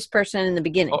find this person in the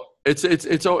beginning? It's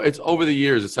over the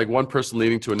years. It's like one person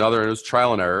leading to another, and it was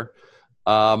trial and error.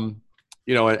 And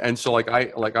so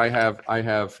I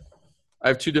have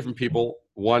 2 different people.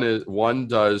 One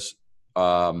does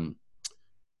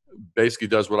basically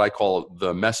does what I call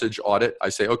the message audit. I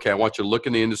say, okay, I want you to look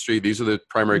in the industry. These are the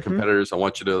primary competitors. I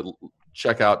want you to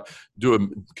check out,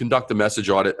 conduct a message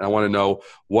audit. And I want to know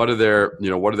what are their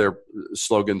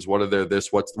slogans, what are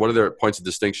their points of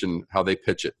distinction, how they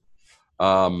pitch it.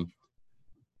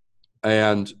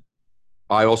 And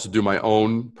I also do my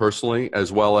own personally,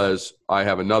 as well as I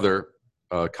have another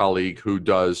colleague who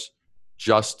does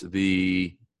just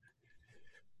the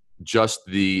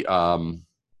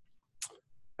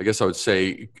I guess I would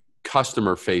say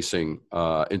customer facing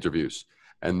interviews.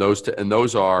 And those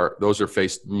are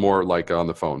faced more like on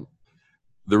the phone.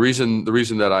 The reason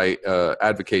that I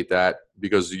advocate that,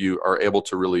 because you are able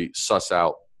to really suss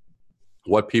out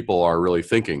what people are really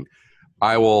thinking.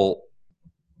 I will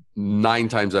 9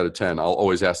 times out of 10, I'll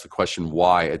always ask the question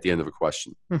why at the end of a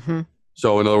question. Mm-hmm.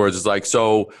 So in other words, it's like,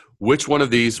 so which one of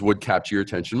these would capture your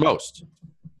attention most?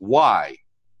 Why?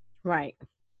 Right.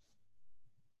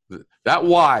 That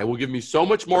why will give me so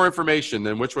much more information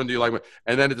than which one do you like.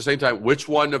 And then at the same time, which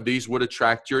one of these would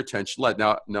attract your attention?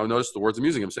 Now notice the words I'm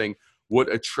using. I'm saying would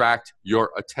attract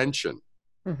your attention.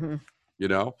 Mm-hmm. you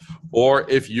know, or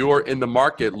if you're in the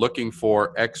market looking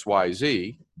for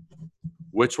XYZ,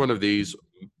 which one of these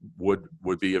would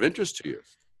be of interest to you?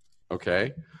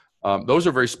 Okay. Those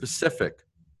are very specific.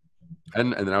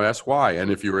 And then I ask why.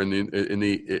 And if you were in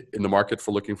the market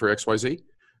for looking for XYZ,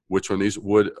 which one of these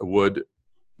would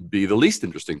be the least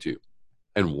interesting to you,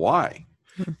 and why?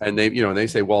 And they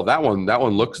say, well, that one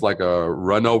looks like a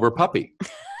run over puppy,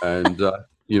 and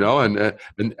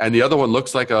and the other one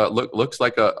looks like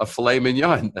a filet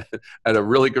mignon at a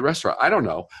really good restaurant. I don't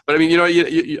know, but I mean,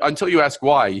 you until you ask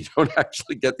why, you don't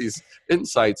actually get these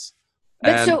insights.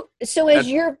 But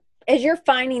as you're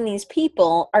finding these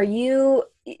people, are you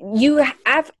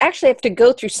actually have to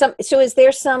go through some, so is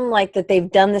there some like that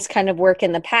they've done this kind of work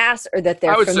in the past, or that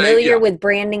they're familiar with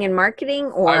branding and marketing,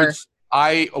 or?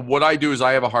 What I do is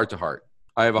I have a heart-to-heart.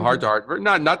 I have a heart-to-heart,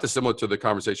 not dissimilar to the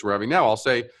conversation we're having now. I'll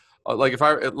say, like,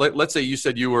 let's say you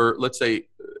said you were, let's say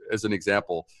as an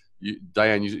example,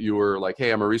 Diane, you were like,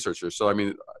 hey, I'm a researcher. So, I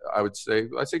mean, I'd say,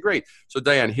 great. So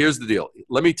Diane, here's the deal.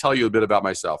 Let me tell you a bit about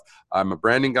myself. I'm a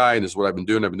branding guy, and this is what I've been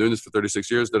doing. I've been doing this for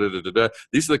 36 years.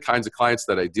 These are the kinds of clients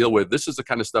that I deal with. This is the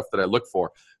kind of stuff that I look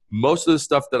for. Most of the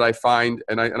stuff that I find,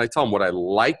 and I tell them what I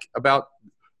like about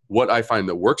what I find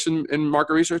that works in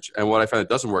market research and what I find that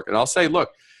doesn't work. And I'll say, look,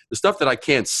 the stuff that I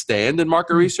can't stand in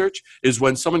market research is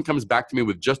when someone comes back to me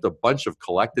with just a bunch of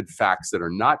collected facts that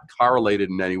are not correlated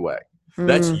in any way.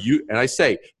 That's you, and I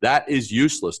say that is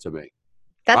useless to me.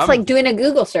 That's like doing a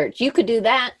Google search. You could do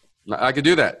that. I could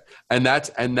do that, and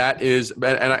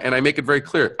I make it very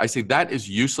clear. I say that is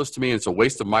useless to me, and it's a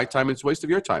waste of my time. And it's a waste of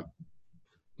your time.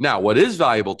 Now, what is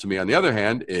valuable to me, on the other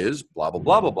hand, is blah blah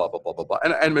blah blah blah blah blah blah blah,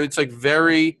 and it's like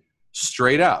very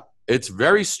straight up. It's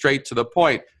very straight to the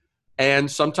point, and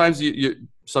sometimes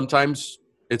sometimes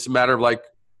it's a matter of like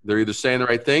they're either saying the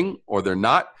right thing or they're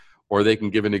not, or they can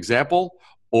give an example.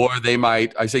 Or they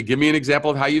might, I say, give me an example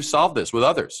of how you've solved this with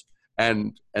others.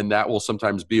 And that will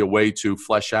sometimes be a way to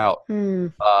flesh out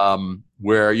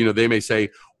where, they may say,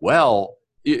 well,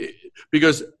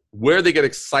 because where they get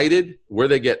excited, where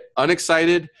they get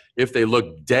unexcited, if they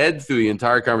look dead through the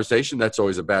entire conversation, that's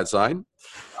always a bad sign.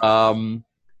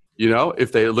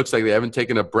 If it looks like they haven't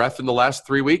taken a breath in the last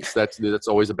 3 weeks, that's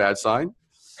always a bad sign.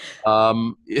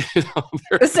 So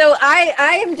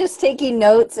I am just taking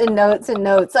notes and notes and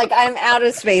notes. Like I'm out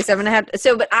of space. I'm gonna have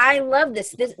to. But I love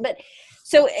this.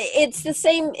 So it's the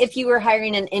same if you were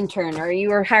hiring an intern or you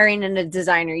were hiring a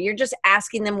designer. You're just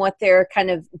asking them what their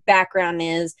kind of background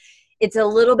is. It's a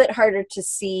little bit harder to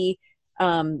see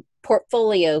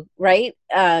portfolio, right?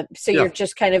 You're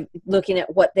just kind of looking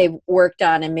at what they've worked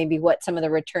on and maybe what some of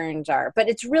the returns are. But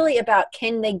it's really about,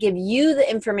 can they give you the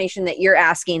information that you're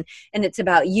asking? And it's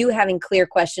about you having clear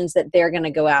questions that they're going to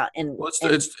go out and. Well,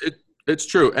 it's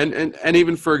true. And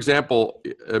even, for example,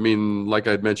 I mean, like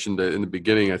I mentioned in the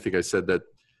beginning, I think I said that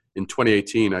in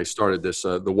 2018, I started this,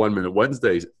 the 1 Minute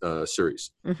Wednesday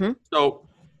series. Mm-hmm. So,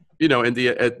 in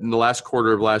the last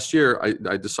quarter of last year,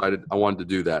 I decided I wanted to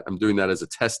do that. I'm doing that as a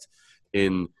test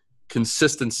in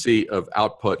consistency of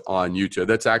output on YouTube.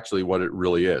 That's actually what it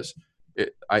really is.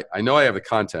 I know I have the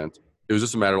content. It was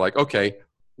just a matter of like, okay,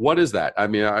 what is that? I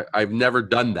mean, I've never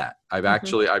done that. I've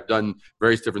done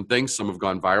various different things. Some have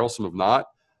gone viral, some have not.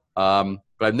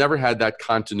 But I've never had that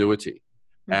continuity.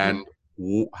 Mm-hmm.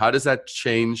 And how does that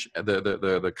change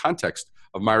the context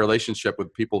of my relationship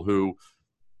with people who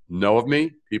know of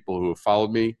me, people who have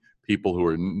followed me, people who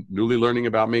are newly learning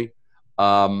about me.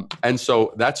 And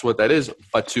so that's what that is.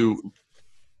 But to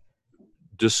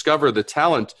discover the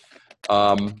talent,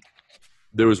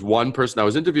 there was one person I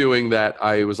was interviewing that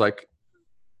I was like,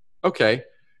 okay,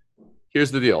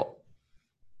 here's the deal.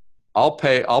 I'll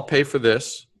pay for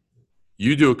this.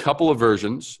 You do a couple of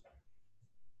versions.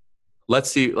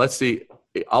 Let's see.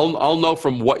 I'll know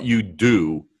from what you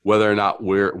do whether or not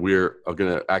we're going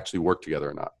to actually work together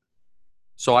or not.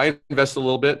 So I invested a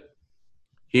little bit.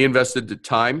 He invested the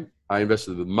time. I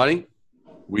invested the money.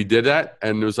 We did that.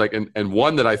 And it was like, and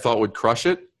one that I thought would crush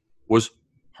it was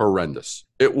horrendous.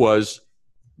 It was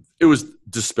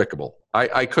despicable.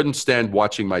 I couldn't stand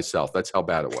watching myself. That's how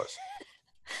bad it was.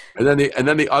 And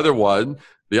then the other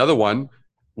one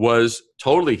was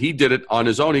totally, he did it on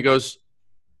his own.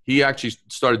 He actually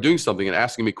started doing something and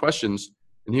asking me questions.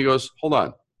 And he goes, hold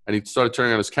on. And he started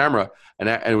turning on his camera and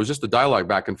it was just a dialogue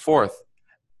back and forth.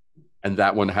 And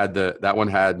that one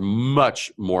had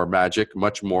much more magic,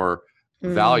 much more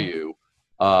value,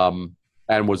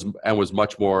 and was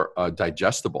much more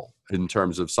digestible in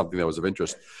terms of something that was of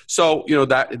interest. So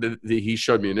he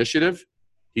showed me initiative.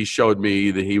 He showed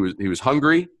me that he was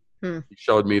hungry. He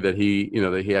showed me that he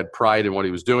had pride in what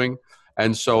he was doing.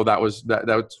 And so that was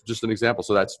just an example.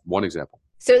 So that's one example.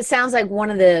 So it sounds like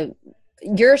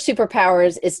your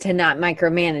superpowers is to not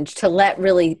micromanage, to let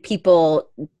really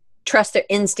people trust their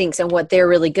instincts and what they're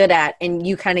really good at, and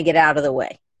you kind of get out of the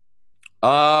way.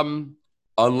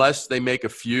 Unless they make a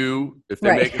few, if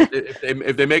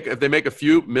they make a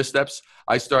few missteps,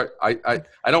 I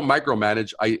don't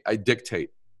micromanage. I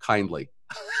dictate kindly.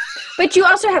 But you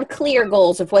also have clear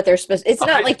goals of what they're supposed to. It's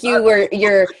not like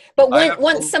but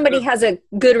once somebody has a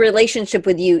good relationship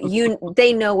with you,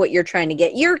 they know what you're trying to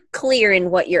get. You're clear in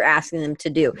what you're asking them to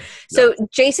do. So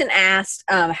Jason asked,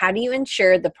 how do you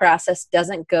ensure the process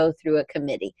doesn't go through a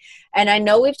committee? And I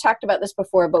know we've talked about this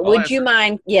before, but would you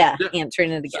mind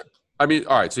answering it again? I mean,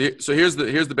 all right. So here's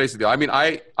the basic deal. I mean,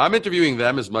 I'm interviewing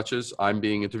them as much as I'm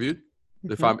being interviewed.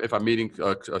 Mm-hmm. If I'm meeting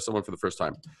someone for the first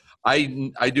time,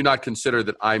 I do not consider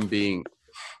that I'm being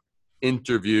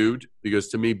interviewed, because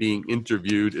to me, being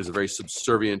interviewed is a very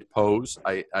subservient pose.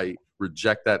 I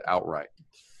reject that outright.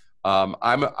 I'm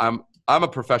a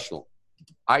professional.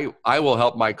 I will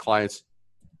help my clients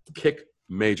kick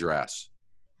major ass.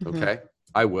 Okay, mm-hmm.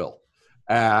 I will.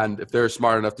 And if they're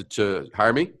smart enough to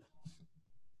hire me,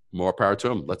 more power to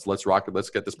them. Let's rock it. Let's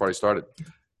get this party started.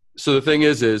 So the thing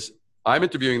is I'm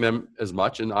interviewing them as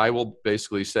much, and I will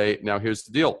basically say, now here's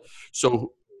the deal.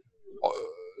 So,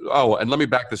 and let me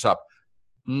back this up.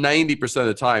 90% of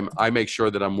the time, I make sure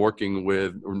that I'm working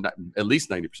with, or not, at least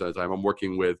 90% of the time, I'm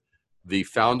working with the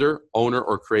founder, owner,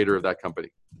 or creator of that company.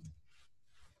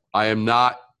 I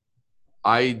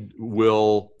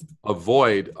will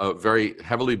avoid a very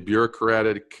heavily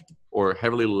bureaucratic or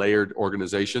heavily layered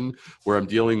organization where I'm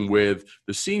dealing with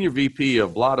the senior VP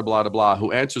of blah, blah, blah, blah,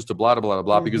 who answers to blah, blah, blah,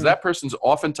 blah, mm-hmm. because that person's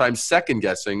oftentimes second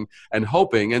guessing and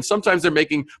hoping, and sometimes they're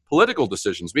making political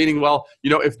decisions, meaning, well,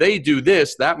 if they do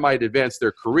this, that might advance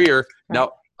their career. Right.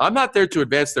 Now, I'm not there to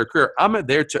advance their career. I'm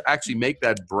there to actually make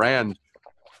that brand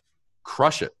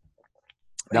crush it.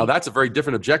 Right. Now, that's a very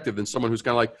different objective than someone who's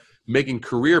kind of like making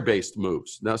career-based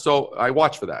moves. Now, so I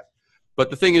watch for that. But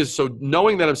the thing is, so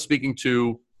knowing that I'm speaking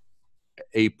to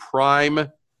a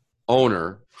prime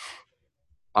owner,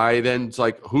 it's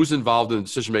like, who's involved in the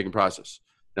decision-making process?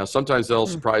 Now, sometimes they'll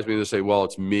surprise me and they'll say, well,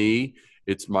 it's me,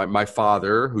 it's my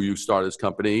father, who you started this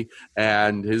company,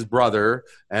 and his brother,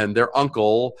 and their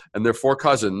uncle, and their 4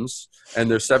 cousins, and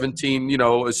their 17,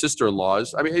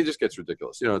 sister-in-laws. I mean, it just gets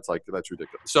ridiculous. It's like, that's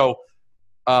ridiculous. So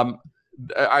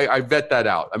I vet that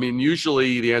out. I mean,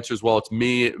 usually the answer is, well, it's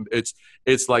me.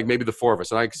 It's like maybe the 4 of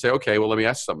us. And I can say, okay, well, let me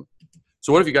ask something.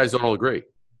 So what if you guys don't all agree?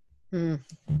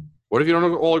 What if you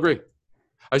don't all agree?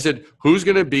 I said, who's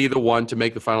going to be the one to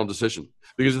make the final decision?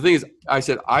 Because the thing is, I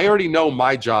said, I already know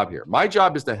my job here. My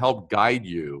job is to help guide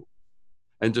you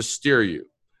and to steer you,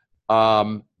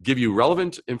 give you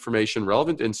relevant information,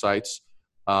 relevant insights,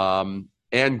 and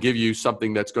give you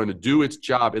something that's going to do its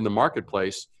job in the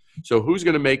marketplace. So who's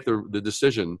going to make the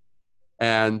decision?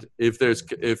 And if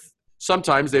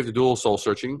sometimes they have to do a little soul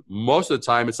searching. Most of the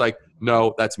time, it's like,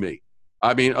 no, that's me.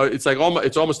 I mean, it's like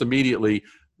it's almost immediately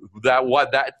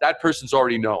that person's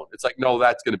already known. It's like, no,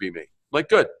 that's going to be me. I'm like,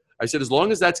 good. I said, as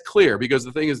long as that's clear, because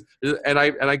the thing is, and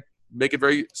I make it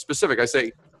very specific. I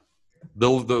say,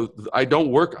 I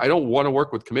don't want to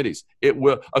work with committees.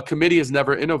 A committee has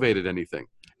never innovated anything.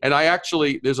 And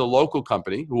there's a local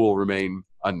company who will remain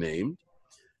unnamed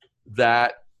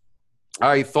that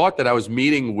I thought that I was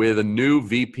meeting with a new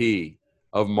VP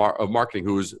of marketing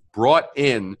who was brought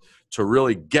in to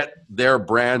really get their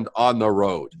brand on the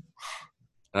road.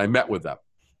 And I met with them.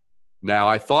 Now,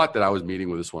 I thought that I was meeting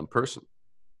with this one person.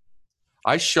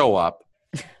 I show up.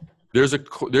 There's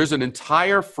an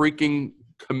entire freaking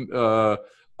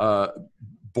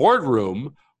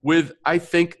boardroom with, I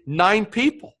think, 9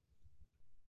 people.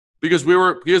 Because we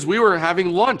were having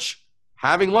lunch,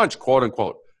 quote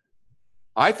unquote.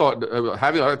 I thought,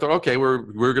 okay,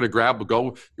 we're going to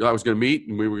go. I was going to meet,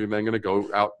 and we were then going to go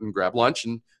out and grab lunch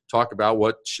and talk about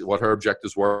what her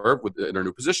objectives were in her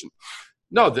new position.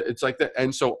 No, it's like that.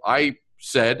 And so I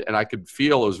said, and I could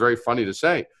feel it was very funny to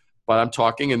say, but I'm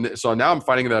talking, and so now I'm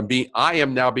finding that I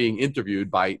am now being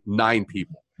interviewed by 9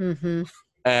 people, mm-hmm.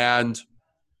 And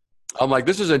I'm like,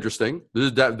 this is interesting.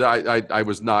 I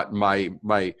was not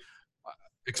my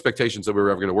expectations that we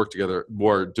were ever going to work together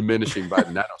were diminishing by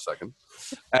the nanosecond.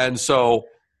 And so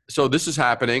this is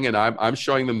happening, and I'm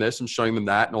showing them this and showing them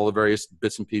that and all the various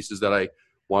bits and pieces that I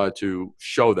wanted to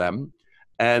show them.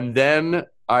 And then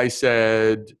I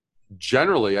said,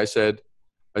 generally, I said,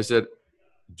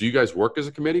 do you guys work as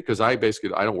a committee? Because I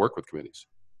don't work with committees.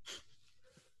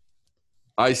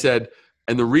 I said,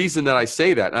 and the reason that I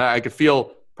say that, and I could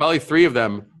feel probably 3 of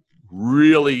them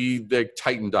really, they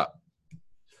tightened up.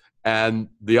 And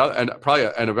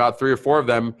about 3 or 4 of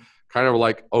them kind of were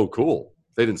like, oh, cool.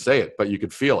 They didn't say it, but you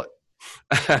could feel it.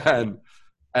 and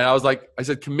I was like, I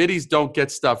said, committees don't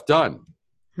get stuff done.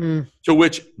 To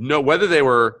which, no, whether they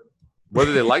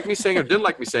liked me saying it or didn't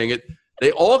like me saying it,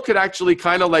 they all could actually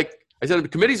kind of like, I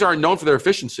said, committees aren't known for their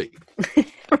efficiency.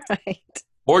 Right.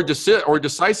 Or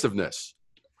decisiveness.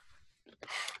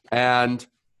 And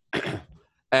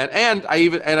I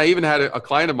even had a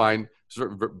client of mine,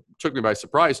 took me by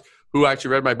surprise, who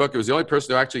actually read my book. It was the only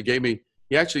person who actually gave me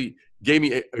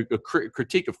a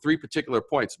critique of 3 particular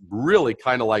points. Really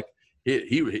kind of like,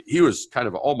 he was kind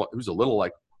of almost, he was a little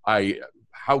like,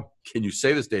 how can you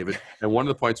say this, David? And one of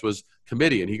the points was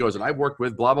committee. And he goes, and I've worked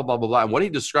with blah, blah, blah, blah, blah. And what he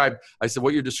described, I said,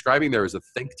 what you're describing there is a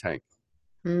think tank.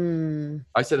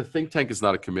 I said, a think tank is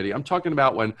not a committee. I'm talking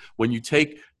about when you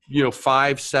take,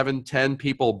 5, 7, 10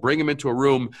 people, bring them into a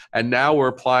room, and now we're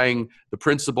applying the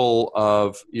principle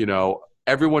of,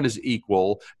 everyone is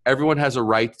equal. Everyone has a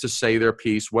right to say their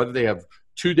piece, whether they have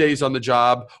 2 days on the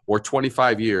job or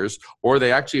 25 years, or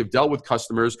they actually have dealt with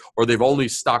customers, or they've only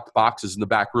stocked boxes in the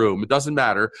back room. It doesn't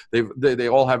matter. They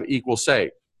all have equal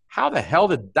say. How the hell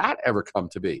did that ever come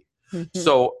to be?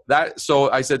 So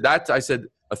I said,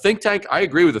 a think tank, I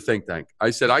agree with a think tank.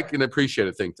 I said, I can appreciate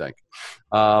a think tank.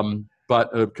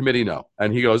 But a committee, no.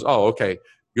 And he goes, oh, okay.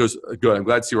 He goes, good. I'm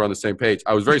glad to see we're on the same page.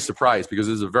 I was very surprised because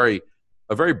this is a very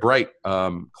bright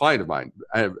client of mine,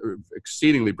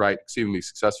 exceedingly bright, exceedingly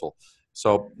successful.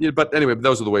 So, but anyway,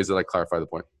 those are the ways that I clarify the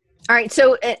point. All right.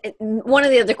 So one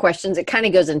of the other questions that kind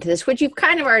of goes into this, which you've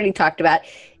kind of already talked about,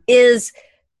 is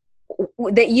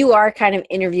that you are kind of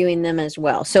interviewing them as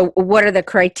well. So what are the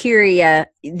criteria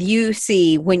you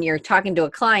see when you're talking to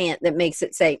a client that makes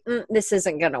it say, this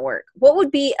isn't going to work? What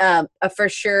would be a for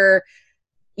sure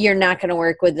you're not going to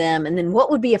work with them? And then what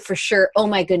would be a for sure, oh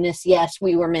my goodness, yes,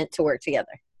 we were meant to work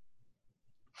together?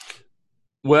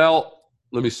 Well,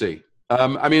 let me see.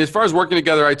 As far as working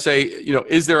together, I'd say,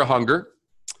 is there a hunger?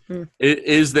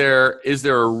 Is there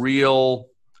a real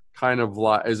kind of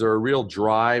is there a real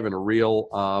drive and a real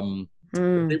they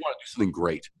want to do something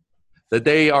great, that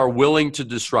they are willing to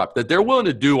disrupt, that they're willing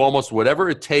to do almost whatever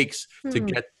it takes to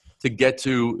get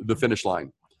to the finish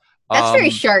line. That's very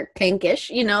Shark Tankish.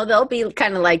 They'll be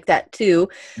kind of like that too.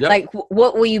 Yep. Like,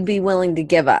 what will you be willing to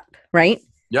give up? Right.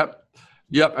 Yep.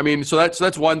 So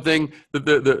that's one thing.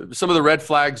 Some of the red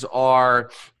flags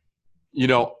are,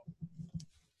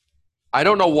 I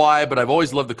don't know why, but I've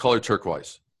always loved the color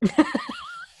turquoise.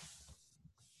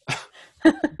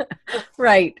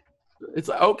 Right. It's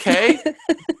like, okay.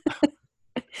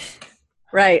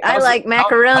 Right. I like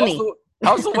macaroni.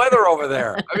 How's the weather over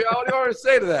there? What do you want to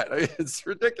say to that? It's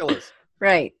ridiculous.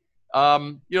 Right.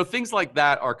 Things like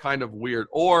that are kind of weird.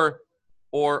 Or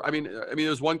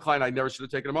there's one client I never should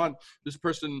have taken him on. This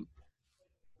person.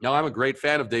 Now, I'm a great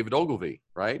fan of David Ogilvy,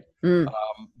 right?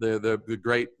 The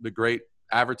great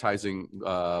advertising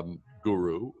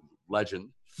guru, legend.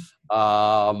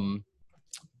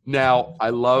 Now,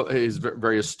 I love, he's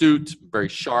very astute, very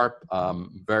sharp,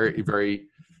 very, very,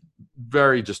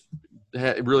 very just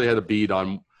really had a bead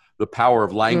on the power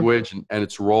of language and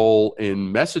its role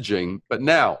in messaging. But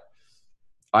now,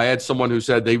 I had someone who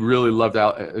said they really loved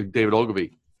David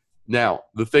Ogilvy. Now,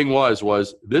 the thing was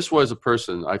this was a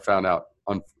person I found out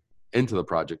into the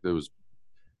project. It was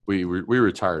we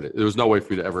retired it. There was no way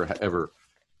for me to ever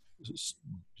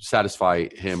satisfy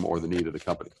him or the need of the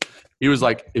company. He was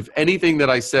like, if anything that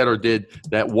I said or did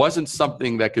that wasn't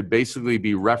something that could basically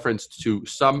be referenced to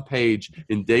some page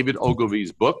in David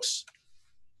Ogilvy's books,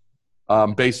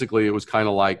 basically it was kind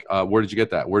of like, where did you get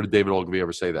that? Where did David Ogilvy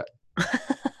ever say that?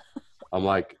 I'm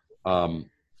like, when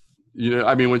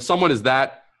someone is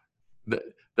that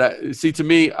see, to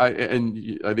me,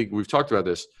 I think we've talked about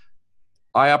this.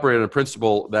 I operate on a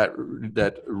principle that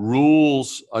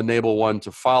rules enable one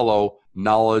to follow,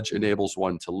 knowledge enables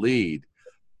one to lead.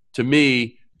 To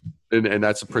me, and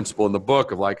that's a principle in the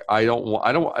book of like,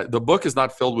 the book is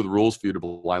not filled with rules for you to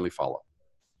blindly follow.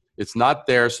 It's not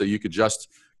there so you could just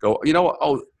go,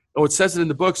 it says it in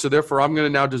the book, so therefore I'm going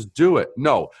to now just do it.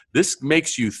 No, this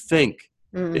makes you think.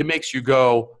 It makes you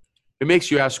go, it makes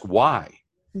you ask why.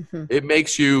 It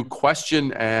makes you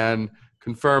question and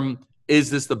confirm, is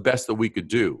this the best that we could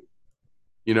do?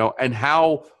 And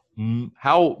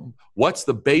what's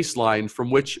the baseline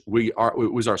from which it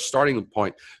was our starting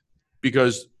point?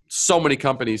 Because so many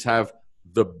companies have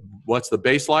what's the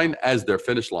baseline as their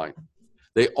finish line.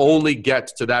 They only get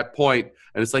to that point,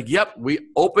 and it's like, yep, we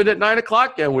opened at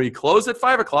 9:00 and we closed at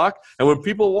 5:00, and when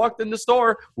people walked in the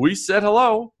store, we said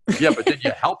hello. Yeah, but did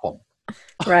you help them?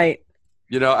 Right.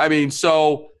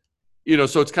 So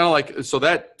so it's kind of like, so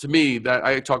that to me, that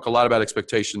I talk a lot about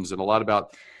expectations and a lot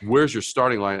about where's your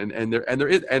starting line, and there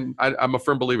is, and I'm a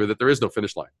firm believer that there is no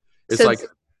finish line. It's So like,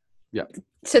 yeah.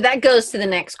 So that goes to the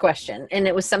next question, and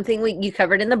it was something you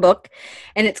covered in the book,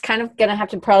 and it's kind of going to have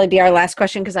to probably be our last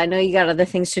question because I know you got other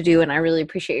things to do, and I really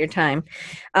appreciate your time.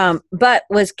 But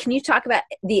can you talk about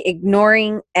the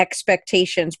ignoring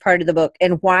expectations part of the book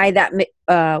and why that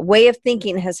way of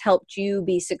thinking has helped you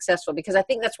be successful? Because I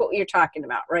think that's what you're talking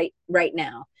about right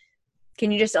now.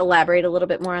 Can you just elaborate a little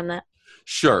bit more on that?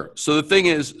 Sure. So the thing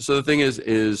is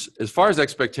as far as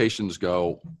expectations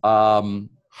go,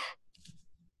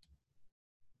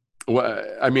 well,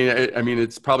 I mean,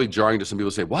 it's probably jarring to some people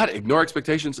to say, "What? Ignore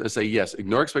expectations?" I say, yes,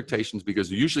 ignore expectations,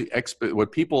 because usually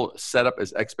what people set up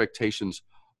as expectations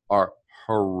are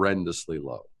horrendously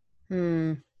low.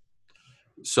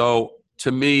 So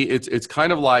to me, it's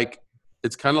kind of like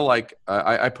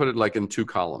I put it like in two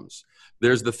columns.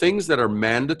 There's the things that are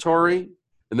mandatory,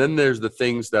 and then there's the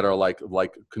things that are like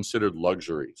considered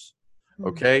luxuries.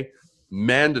 Okay,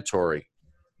 mandatory,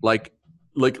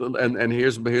 and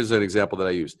here's an example that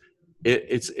I use.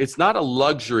 It's not a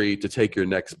luxury to take your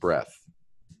next breath.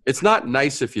 It's not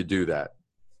nice if you do that.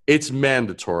 It's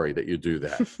mandatory that you do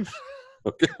that.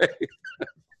 Okay.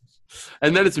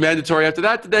 And then it's mandatory after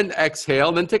that to then exhale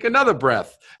and then take another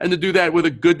breath, and to do that with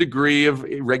a good degree of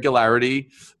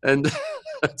regularity and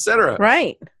et cetera.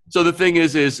 Right. So the thing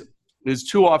is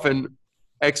too often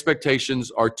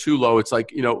expectations are too low. It's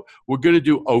like, we're going to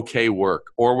do okay work,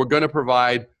 or we're going to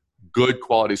provide good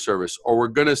quality service, or we're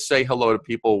going to say hello to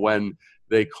people when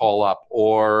they call up,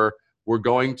 or we're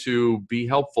going to be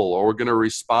helpful, or we're going to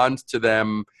respond to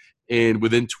them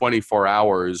within 24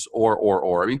 hours,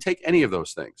 or I mean, take any of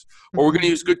those things. Or we're going to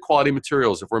use good quality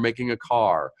materials if we're making a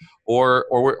car, or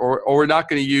we're not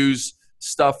going to use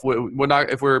stuff. We're not,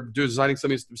 if we're designing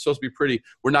something that's supposed to be pretty,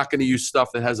 we're not going to use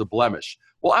stuff that has a blemish.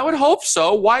 Well, I would hope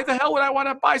so. Why the hell would I want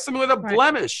to buy something with a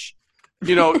blemish?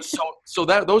 So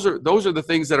that those are the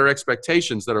things that are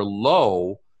expectations that are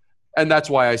low, and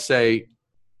that's why I say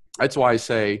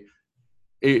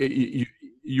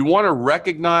you want to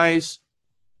recognize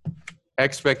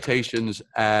expectations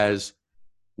as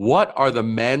what are the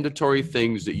mandatory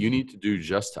things that you need to do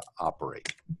just to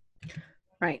operate.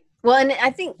 Right. Well, and I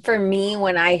think for me,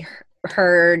 when I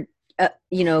heard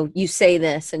you say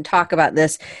this and talk about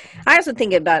this, I also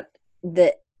think about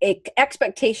the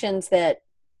expectations that,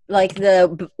 like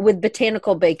with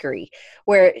Botanical Bakery,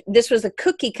 where this was a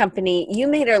cookie company, you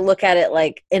made her look at it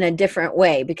like in a different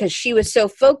way because she was so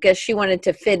focused. She wanted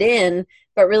to fit in,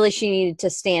 but really she needed to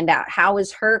stand out. How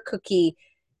is her cookie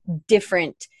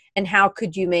different? And how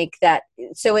could you make that?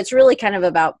 So it's really kind of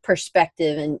about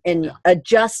perspective and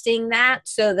adjusting that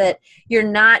so that you're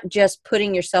not just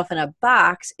putting yourself in a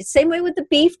box. It's the same way with the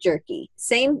beef jerky,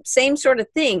 same sort of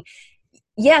thing.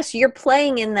 Yes, you're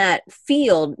playing in that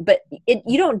field, but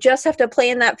you don't just have to play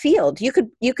in that field. You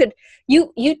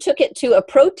took it to a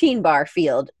protein bar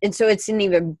field, and so it's an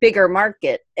even bigger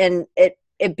market, and it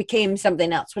became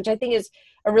something else, which I think is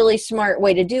a really smart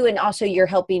way to do. And also you're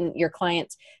helping your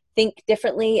clients think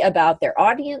differently about their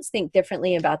audience, think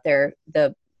differently about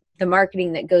the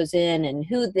marketing that goes in and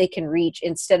who they can reach,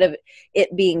 instead of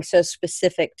it being so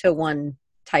specific to one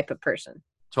type of person.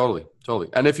 Totally.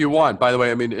 And if you want, by the way,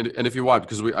 I mean, and if you want,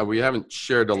 because we haven't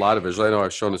shared a lot of visuals. I know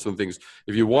I've shown us some things.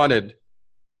 If you wanted,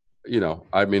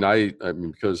 I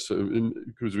mean, because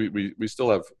we still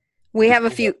have. We have a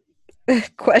few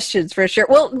questions for sure.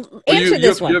 Well, answer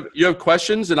this one. You have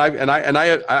questions, and I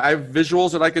have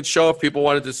visuals that I could show if people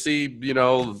wanted to see,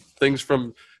 things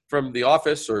from the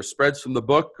office or spreads from the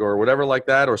book or whatever like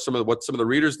that, or some of the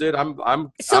readers did.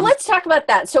 Let's talk about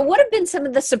that. So what have been some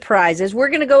of the surprises? We're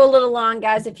going to go a little long,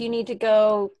 guys. If you need to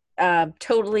go,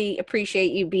 totally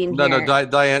appreciate you being here. No,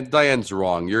 Diane's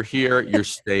wrong. You're here. You're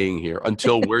staying here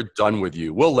until we're done with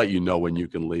you. We'll let you know when you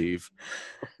can leave.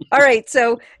 All right.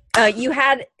 So you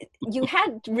had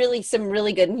really some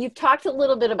really good, and you've talked a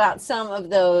little bit about some of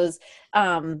those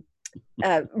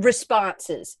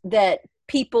responses that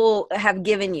people have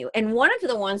given you. And one of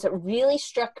the ones that really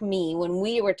struck me when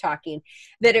we were talking,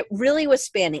 that it really was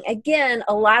spanning. Again,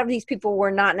 a lot of these people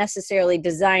were not necessarily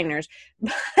designers,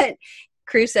 but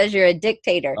Crew says you're a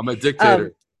dictator. I'm a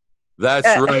dictator.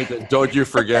 That's right. Don't you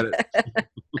forget it.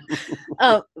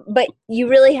 But you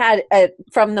really had,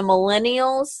 from the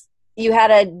millennials, you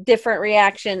had a different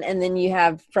reaction. And then you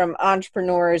have from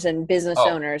entrepreneurs and business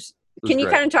owners. Can you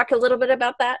kind of talk a little bit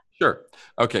about that? Sure.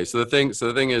 Okay. So the thing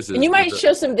is, and you might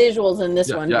show some visuals in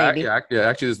this one. Maybe. Yeah.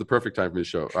 Actually, this is the perfect time for me to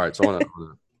show. All right. So I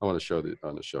want to show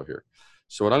on the show here.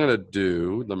 So what I'm going to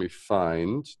do, let me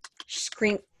find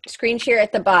screen screen share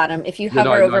at the bottom. If you Yeah,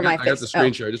 hover over I my got the face.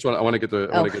 screen share. I want to get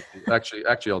Oh,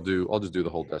 actually, I'll just do the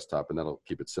whole desktop, and that'll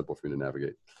keep it simple for me to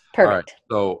navigate. All right. perfect.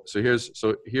 So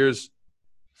here's,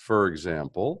 for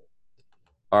example.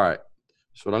 All right.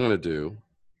 So what I'm going to do,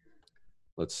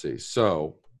 let's see.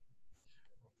 So,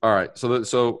 all right.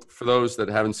 So for those that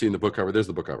haven't seen the book cover, there's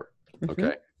the book cover.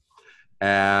 Okay.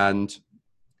 And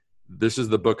this is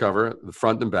the book cover, the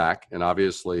front and back. And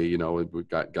obviously, you know, we've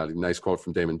got a nice quote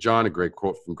from Damon John, a great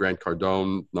quote from Grant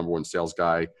Cardone, #1 sales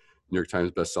guy, New York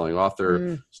Times bestselling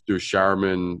author, Stu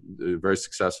Showerman, very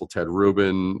successful, Ted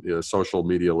Rubin, social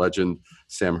media legend,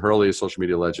 Sam Hurley, a social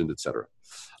media legend, etc.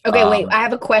 Okay, wait. I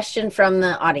have a question from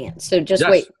the audience. So just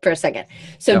Yes. wait for a second.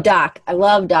 So Yep. Doc, I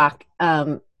love Doc.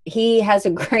 He has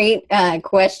a great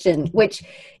question, which,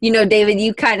 you know, David,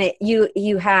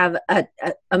 you have a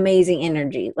amazing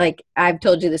energy. Like I've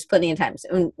told you this plenty of times.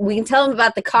 And we can tell them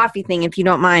about the coffee thing if you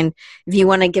don't mind. If you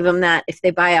want to give them that, if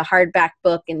they buy a hardback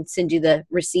book and send you the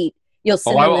receipt, you'll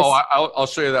send them this. I'll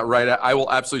show you that I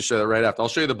will absolutely show you that right after. I'll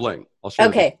show you the bling. I'll show you.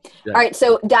 Okay. Yeah. All right.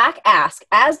 So Doc asked,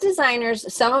 as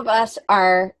designers, some of us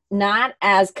are not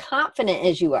as confident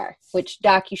as you are, which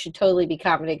Doc, you should totally be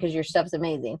confident because your stuff's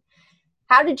amazing.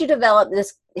 How did you develop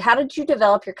this? How did you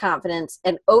develop your confidence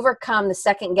and overcome the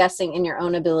second guessing in your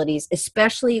own abilities,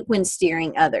 especially when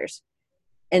steering others?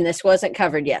 And this wasn't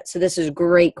covered yet. So this is a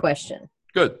great question.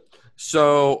 Good.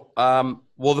 So,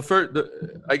 well,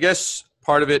 I guess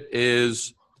part of it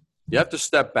is you have to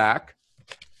step back.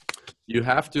 You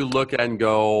have to look and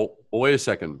go, well, wait a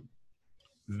second.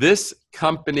 This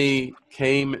company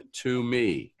came to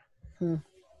me.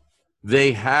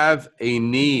 They have a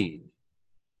need.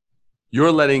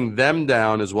 You're letting them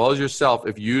down as well as yourself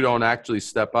if you don't actually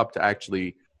step up to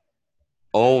actually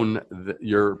own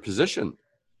your position.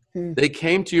 They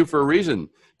came to you for a reason.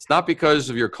 It's not because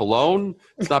of your cologne.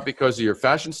 It's not because of your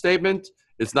fashion statement.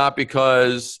 It's not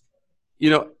because, you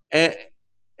know,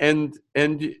 and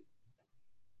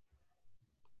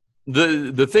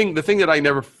the thing that I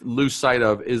never lose sight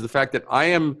of is the fact that I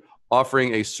am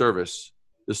offering a service,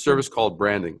 the service called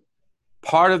branding.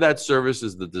 Part of that service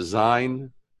is the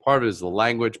design. Part of it is the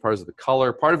language, part of it is the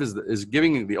color, part of it is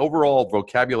giving the overall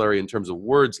vocabulary in terms of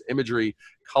words, imagery,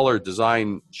 color,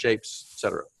 design, shapes,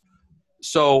 etc.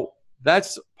 So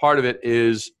that's part of it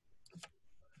is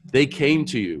they came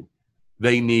to you.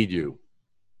 They need you.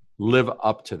 Live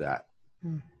up to that.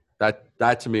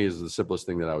 That to me is the simplest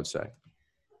thing that I would say.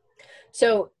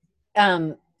 So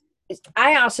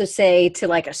I also say to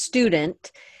like a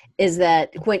student is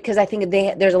that because I think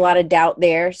there's a lot of doubt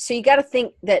there. So you got to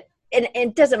think that, and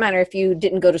it doesn't matter if you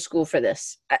didn't go to school for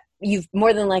this. You've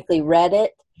more than likely read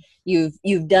it.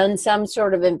 You've done some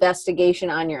sort of investigation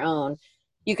on your own.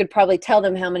 You could probably tell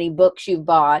them how many books you've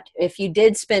bought. If you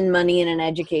did spend money in an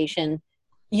education,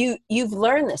 you've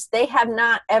learned this. They have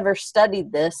not ever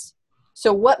studied this.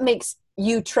 So what makes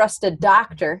you trust a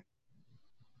doctor,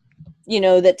 you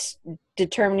know, that's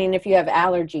determining if you have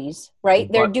allergies,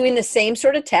 right? They're doing the same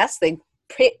sort of tests. They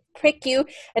prick you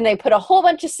and they put a whole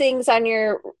bunch of things on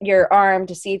your arm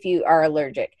to see if you are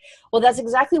allergic. Well, that's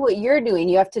exactly what you're doing.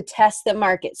 You have to test the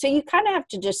market. So you kind of have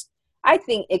to just, I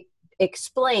think,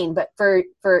 explain. But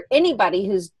for anybody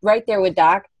who's right there with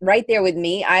Doc, right there with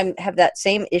me, I have that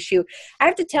same issue. I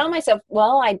have to tell myself,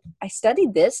 well, I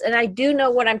studied this and I do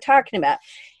know what I'm talking about.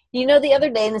 You know, the other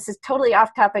day, and this is totally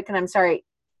off topic, and I'm sorry.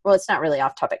 Well, it's not really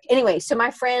off topic. Anyway, so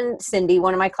my friend Cindy,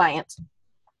 one of my clients,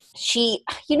 she,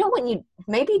 you know,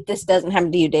 maybe this doesn't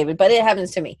happen to you, David, but it happens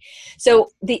to me.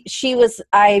 So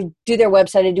I do their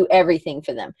website, I do everything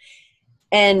for them.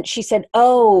 And she said,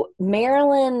 oh,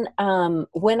 Marilyn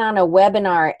went on a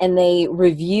webinar and they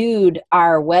reviewed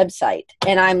our website.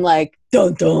 And I'm like,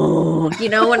 dun, dun, you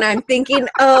know, and I'm thinking,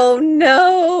 oh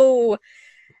no.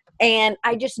 And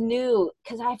I just knew,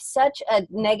 because I have such a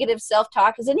negative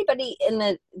self-talk. Is anybody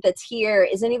that's here,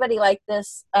 is anybody like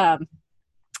this?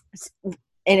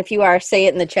 And if you are, say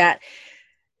it in the chat.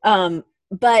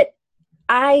 But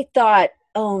I thought,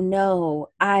 oh no,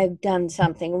 I've done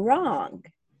something wrong.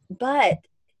 But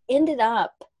ended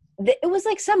up, it was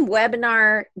like some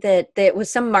webinar that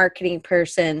was some marketing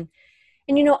person.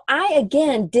 And, you know, I,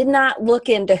 again, did not look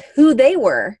into who they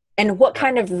were and what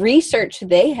kind of research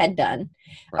they had done,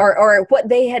 or what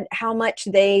they had, how much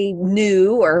they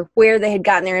knew, or where they had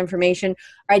gotten their information.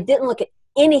 Or I didn't look at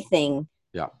anything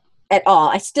at all.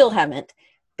 I still haven't.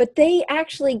 But they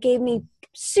actually gave me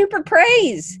super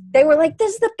praise. They were like,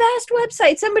 this is the best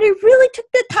website. Somebody really took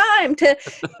the time to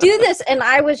do this. And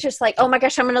I was just like, oh my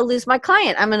gosh, I'm going to lose my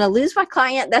client. I'm going to lose my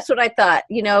client. That's what I thought,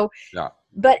 you know. Yeah.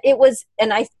 But it was,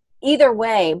 either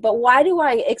way, but why do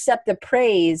I accept the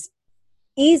praise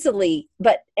easily,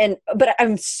 but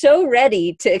I'm so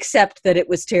ready to accept that it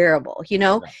was terrible, you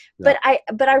know. Yeah.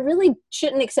 But I really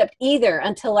shouldn't accept either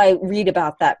until I read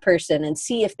about that person and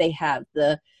see if they have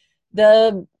the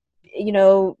you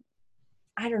know,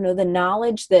 I don't know, the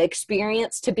knowledge, the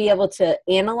experience to be able to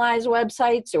analyze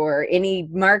websites or any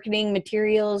marketing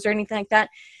materials or anything like that.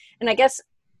 And I guess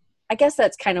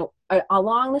that's kind of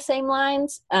along the same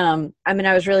lines. I mean,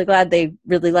 I was really glad they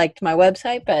really liked my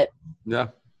website, but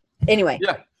anyway.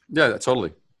 Yeah,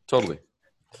 totally.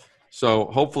 So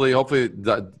hopefully,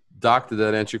 Doc, did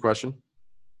that answer your question?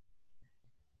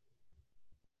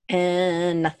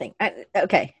 And nothing.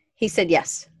 Okay. He said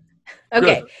yes.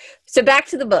 Okay. Good. So back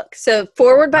to the book. So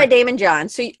forward by Damon John.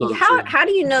 So how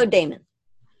do you know Damon?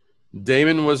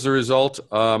 Damon was the result.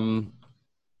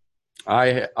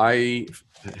 I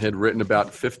had written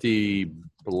about 50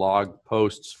 blog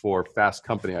posts for Fast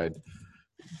Company. I'd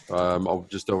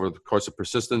just over the course of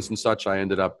persistence and such, I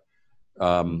ended up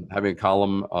having a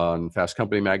column on Fast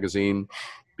Company magazine.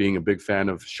 Being a big fan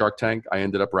of Shark Tank, I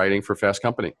ended up writing for Fast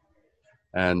Company.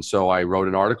 And so I wrote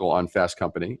an article on Fast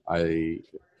Company. I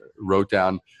wrote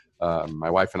down, my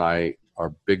wife and I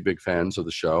are big fans of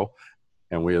the show.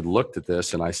 And we had looked at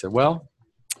this and I said, well,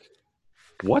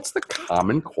 what's the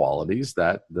common qualities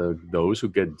that those who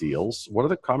get deals, what are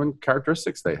the common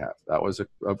characteristics they have? That was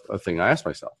a thing I asked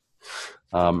myself.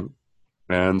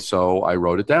 And so I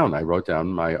wrote it down. I wrote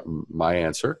down my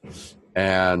answer.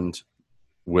 And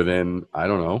within, I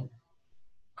don't know,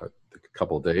 a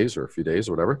couple of days or a few days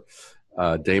or whatever,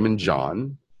 Damon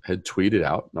John had tweeted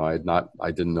out. No,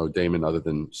 I didn't know Damon other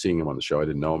than seeing him on the show. I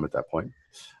didn't know him at that point.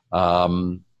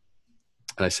 And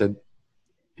I said,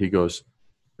 he goes,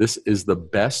 this is the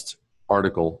best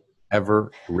article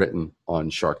ever written on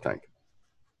Shark Tank.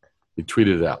 He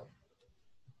tweeted it out.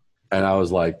 And I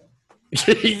was like,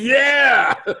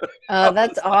 yeah.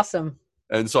 That's awesome.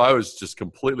 And so I was just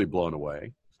completely blown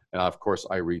away. And of course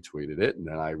I retweeted it. And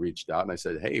then I reached out and I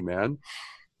said, hey man,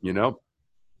 you know,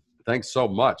 thanks so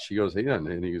much. He goes, hey,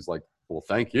 and he was like, well,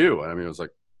 thank you. And I mean, it was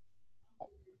like,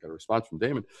 got a response from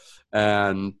Damon.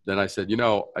 And then I said,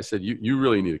 you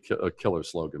really need a killer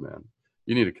slogan, man.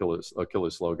 You need a killer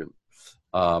slogan.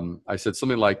 I said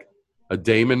something like, a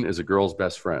Damon is a girl's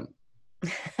best friend.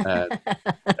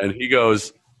 And he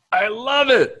goes, I love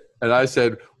it. And I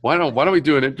said, why don't we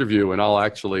do an interview and I'll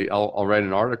write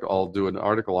an article. I'll do an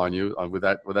article on you with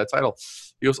that title.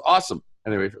 He goes, awesome.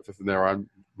 Anyway, from there on,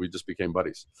 we just became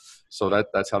buddies. So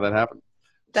that's how that happened.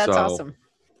 That's awesome.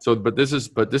 So, but this is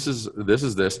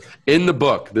in the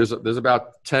book. There's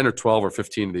about 10 or 12 or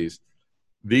 15 of these.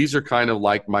 These are kind of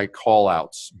like my call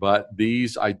outs, but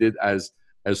these I did as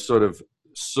sort of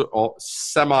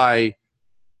semi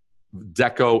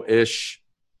deco-ish,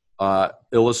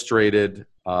 illustrated,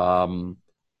 and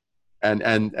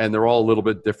they're all a little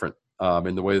bit different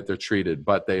in the way that they're treated,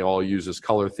 but they all use this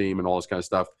color theme and all this kind of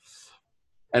stuff.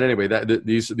 And anyway,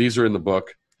 these are in the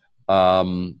book.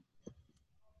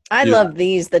 I love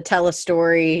these, the tell a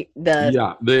story,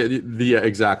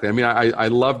 exactly. I mean, I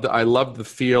loved the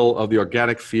feel of the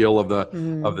organic feel of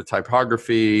the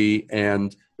typography,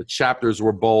 and the chapters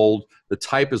were bold. The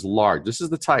type is large. This is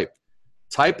the type,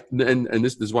 and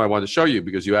this is why I wanted to show you,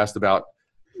 because you asked about.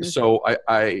 So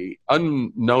I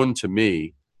unknown to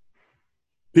me,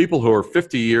 people who are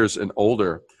 50 years and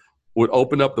older would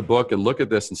open up the book and look at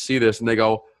this and see this, and they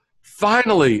go,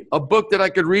 finally, a book that I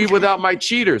could read without my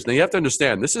cheaters. Now, you have to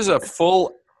understand, this is a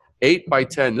full 8 by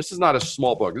 10. This is not a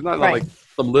small book. It's not like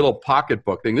some little pocket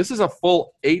book thing. This is a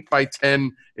full 8 by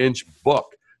 10 inch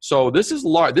book. So this is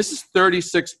large. This is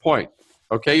 36 point.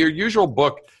 Okay, your usual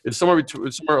book is somewhere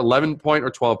 11 point or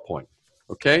 12 point.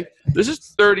 Okay, this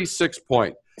is 36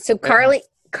 point. So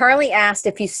Carly asked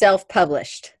if you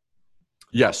self-published.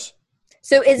 Yes.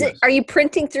 So are you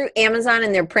printing through Amazon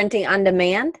and they're printing on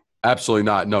demand? Absolutely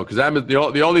not. No, because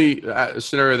the only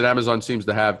scenario that Amazon seems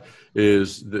to have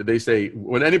is they say,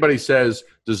 when anybody says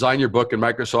design your book in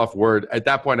Microsoft Word, at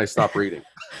that point I stop reading.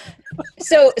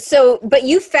 But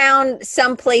you found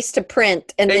some place to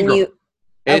print, and Ingram. Then you.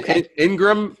 Okay.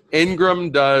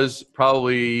 Ingram does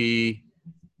probably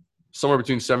somewhere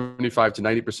between 75 to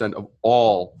 90% of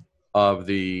all of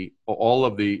the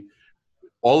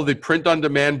print on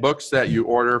demand books that you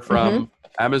order from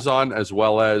Amazon, as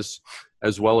well as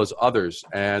others,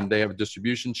 and they have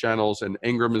distribution channels, and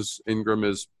Ingram is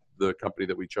the company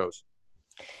that we chose.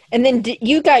 And then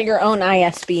you got your own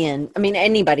ISBN. I mean,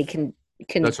 anybody can.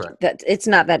 That's right. It's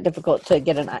not that difficult to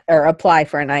get or apply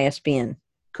for an ISBN.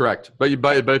 Correct, but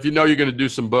if you know you're going to do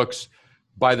some books,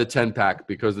 buy the 10-pack,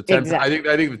 because the 10. Exactly.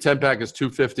 I think the 10-pack is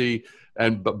 $250,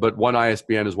 but one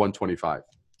ISBN is $125.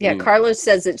 Yeah, Carlos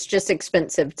says it's just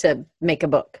expensive to make a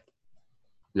book.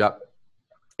 Yep.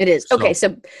 It is. Okay,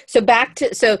 so back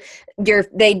to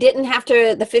they didn't have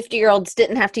to, the 50-year-olds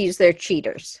didn't have to use their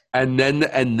cheaters. And then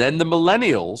the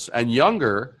millennials and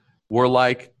younger were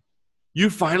like, you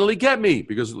finally get me,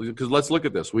 because let's look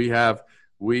at this. We have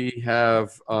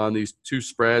on these two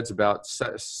spreads about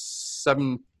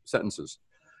 7 sentences.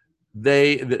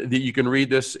 You can read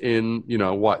this in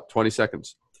 20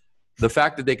 seconds. The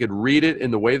fact that they could read it in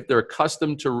the way that they're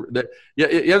accustomed to that. Yeah,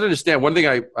 you have to understand one thing.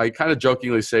 I kind of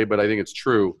jokingly say, but I think it's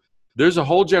true. There's a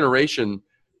whole generation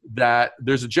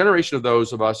there's a generation of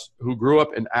those of us who grew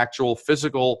up in actual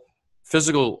physical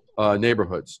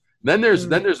neighborhoods. Then there's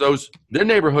those, their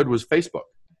neighborhood was Facebook.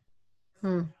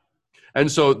 And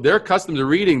so they're accustomed to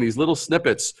reading these little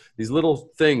snippets, these little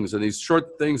things, and these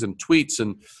short things and tweets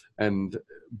and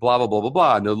blah, blah, blah, blah,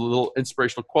 blah, and the little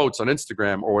inspirational quotes on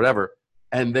Instagram or whatever.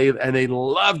 And they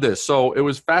love this. So it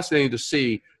was fascinating to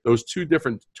see those two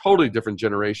totally different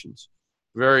generations,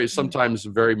 sometimes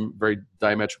very, very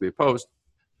diametrically opposed,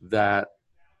 that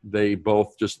they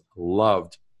both just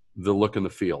loved the look and the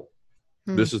feel.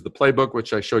 This is the playbook,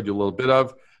 which I showed you a little bit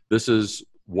of. This is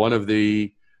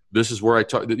where I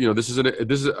talk. This is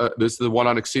the one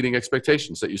on exceeding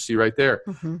expectations that you see right there.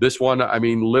 This one, I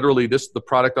mean, literally, the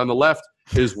product on the left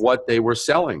is what they were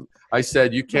selling. I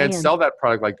said, you can't sell that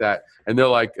product like that, and they're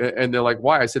like,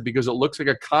 why? I said, because it looks like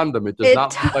a condom. It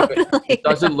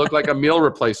doesn't look like a meal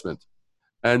replacement.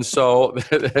 And so,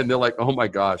 and they're like, oh my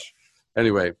gosh.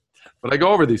 Anyway, but I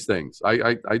go over these things.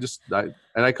 I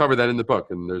cover that in the book,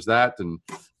 and there's that, and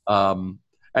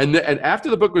after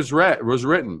the book was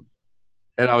written,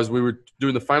 and we were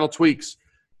doing the final tweaks,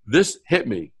 this hit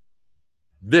me.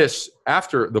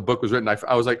 After the book was written,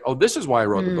 I was like, oh, this is why I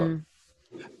wrote the book.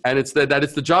 And it's that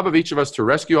it's the job of each of us to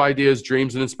rescue ideas,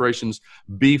 dreams, and inspirations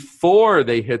before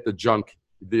they hit the junk.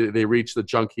 They reach the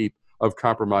junk heap of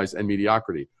compromise and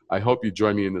mediocrity. I hope you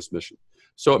join me in this mission.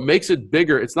 So it makes it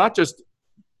bigger. It's not just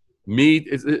me.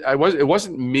 It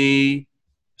wasn't me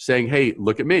saying, hey,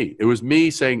 look at me. It was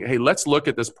me saying, hey, let's look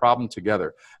at this problem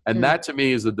together. And that to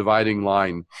me is the dividing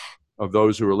line of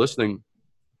those who are listening.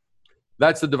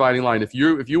 That's the dividing line. If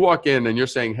you walk in and you're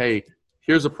saying, hey,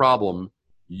 here's a problem,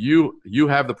 you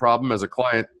have the problem as a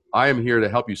client, I am here to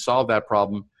help you solve that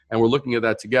problem, and we're looking at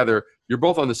that together, you're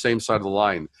both on the same side of the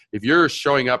line. If you're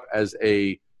showing up as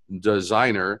a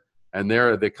designer and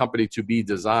they're the company to be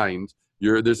designed,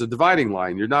 there's a dividing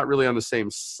line. You're not really on the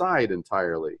same side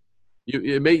entirely.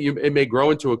 It may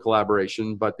grow into a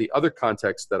collaboration, but the other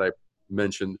context that I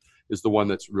mentioned is the one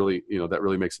that's really, that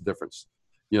really makes a difference.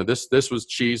 This was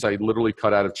cheese. I literally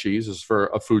cut out of cheese. This is for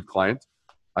a food client.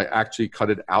 I actually cut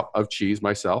it out of cheese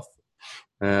myself.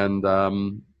 And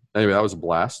anyway, that was a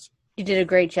blast. You did a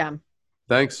great job.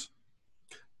 Thanks.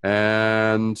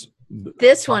 And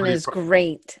this one is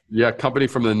great. Yeah, company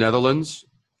from the Netherlands.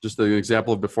 Just an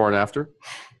example of before and after.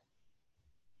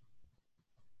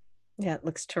 Yeah, it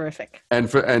looks terrific.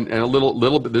 And a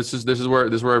little bit. This is where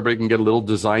everybody can get a little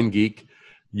design geek.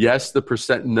 Yes, the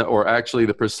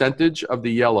percentage of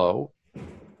the yellow,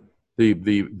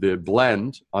 the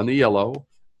blend on the yellow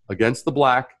against the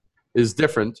black is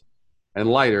different and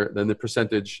lighter than the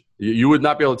percentage. You would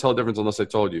not be able to tell the difference unless I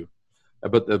told you.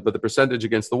 But the percentage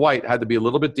against the white had to be a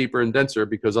little bit deeper and denser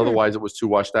because otherwise it was too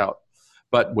washed out.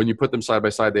 But when you put them side by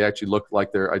side, they actually look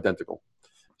like they're identical.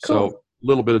 Cool. So a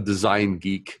little bit of design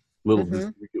geek.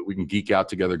 We can geek out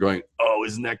together going, oh,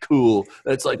 isn't that cool?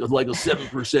 That's like a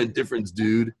 7% difference,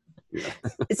 dude. Yeah.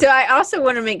 So I also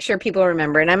want to make sure people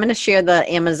remember, and I'm going to share the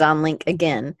Amazon link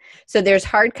again. So there's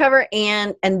hardcover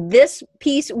and this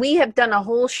piece, we have done a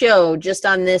whole show just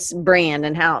on this brand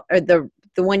and how, or the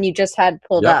one you just had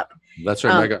pulled up. That's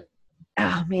right, Mega.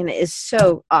 Oh man, it is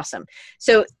so awesome.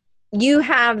 So you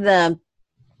have the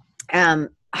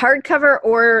hardcover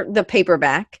or the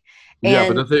paperback. Yeah,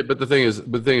 but the thing is,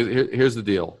 here's the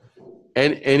deal.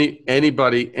 And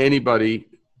anybody,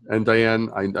 and Diane,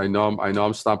 I know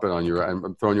I'm stomping on you.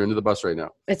 I'm throwing you under the bus right now.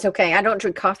 It's okay. I don't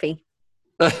drink coffee.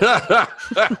 The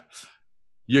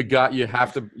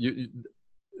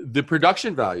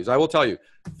production values. I will tell you,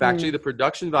 factually, the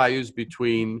production values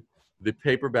between the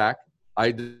paperback.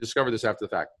 I discovered this after the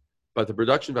fact, but the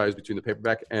production values between the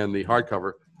paperback and the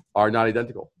hardcover are not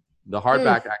identical. The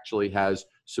hardback actually has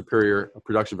superior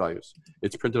production values.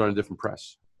 It's printed on a different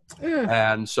press.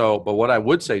 And so, but what I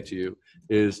would say to you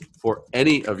is for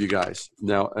any of you guys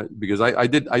now, because I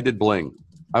did bling.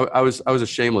 I was an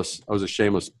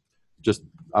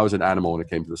animal when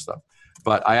it came to this stuff.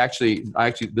 But I actually,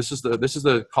 this is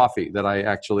the coffee that I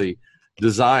actually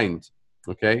designed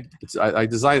Okay, I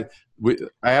designed.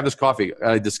 I have this coffee.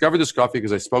 I discovered this coffee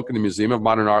because I spoke in the Museum of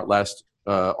Modern Art last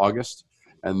August,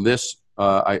 and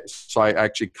so I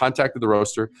actually contacted the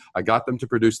roaster. I got them to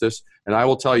produce this, and I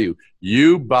will tell you,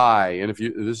 you buy, and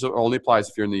this only applies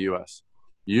if you're in the U.S.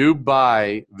 You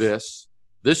buy this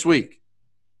week.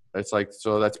 That's like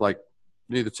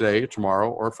either today, or tomorrow,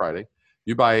 or Friday.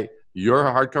 You buy your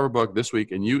hardcover book this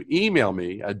week, and you email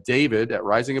me at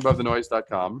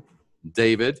david@risingabovethenoise.com.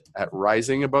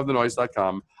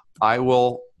 david@risingabovethenoise.com. I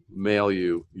will mail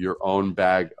you your own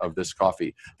bag of this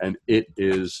coffee, and it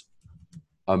is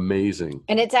amazing.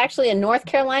 And it's actually a North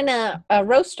Carolina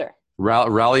roaster.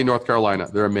 Raleigh, North Carolina.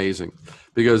 They're amazing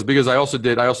because I also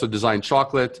designed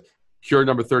chocolate, Cure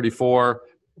number 34.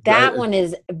 That one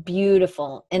is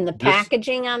beautiful, and the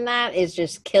packaging on that is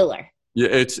just killer. Yeah,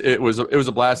 it was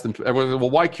a blast. And everyone, well,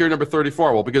 why Cure number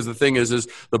 34? Well, because the thing is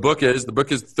the book is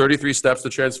 33 steps to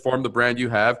transform the brand you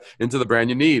have into the brand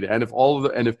you need. And if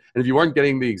if you weren't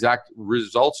getting the exact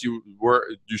results you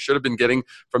should have been getting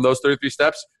from those 33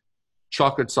 steps,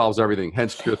 chocolate solves everything.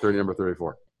 Hence Cure number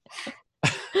 34.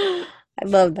 I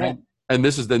love that. And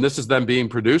this is them being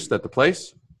produced at the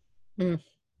place. Mm.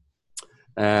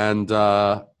 And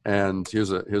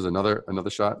here's another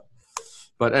shot.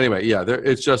 But anyway, yeah,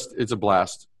 it's a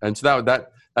blast. And so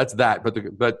that's that.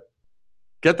 But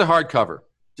get the hardcover.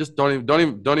 Just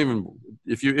don't even.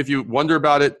 If you wonder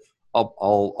about it,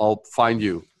 I'll find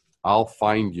you. I'll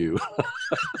find you.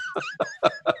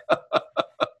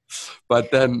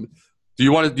 But then, do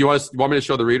you want me to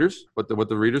show the readers what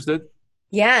the readers did?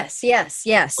 Yes.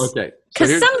 Okay.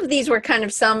 Because some of these were kind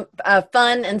of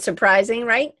fun and surprising,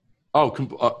 right?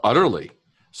 Oh, utterly.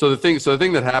 So the thing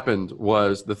that happened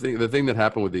was the thing that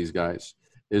happened with these guys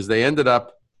is they ended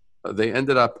up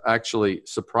actually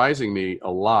surprising me a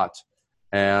lot.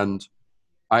 And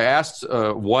I asked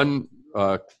one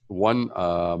book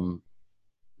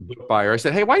buyer, I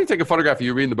said, "Hey, why don't you take a photograph of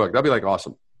you reading the book? That'd be like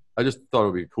awesome." I just thought it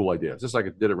would be a cool idea. Just like I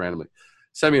did it randomly.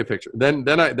 Send me a picture. Then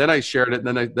I shared it.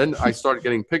 And then I started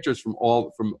getting pictures from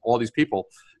all these people,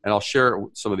 and I'll share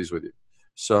some of these with you.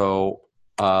 So.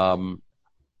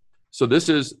 So this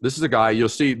is a guy. You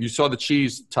saw the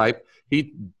cheese type.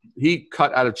 He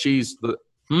cut out of cheese.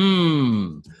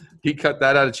 He cut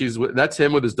that out of cheese. That's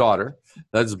him with his daughter.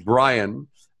 That's Brian.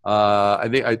 I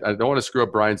think I don't want to screw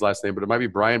up Brian's last name, but it might be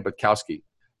Brian Butkowski.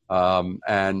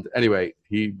 And anyway,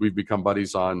 we've become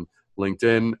buddies on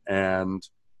LinkedIn. And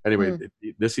anyway,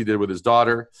 this he did with his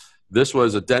daughter. This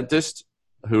was a dentist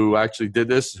who actually did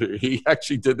this. He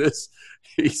actually did this.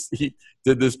 He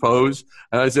did this pose,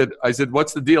 and I said,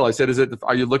 "What's the deal?" I said,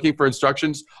 are you looking for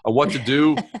instructions on what to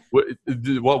do,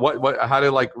 how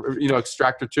to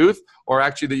extract a tooth, or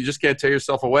actually that you just can't tear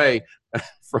yourself away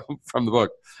from the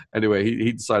book? Anyway,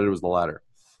 he decided it was the latter.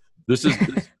 This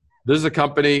is a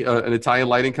company, an Italian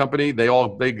lighting company. They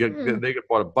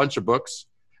bought a bunch of books,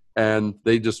 and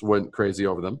they just went crazy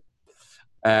over them.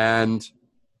 And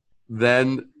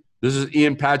then this is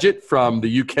Ian Paget from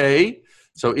the UK.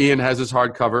 So Ian has his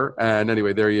hardcover, and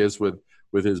anyway, there he is with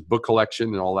his book collection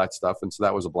and all that stuff, and so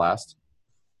that was a blast.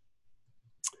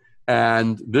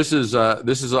 And this is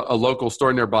a local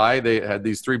store nearby. They had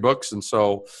these 3 books, and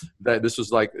so this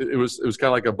was like it was kind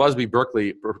of like a Busby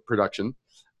Berkeley production,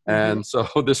 and so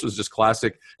this was just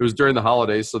classic. It was during the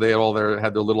holidays, so they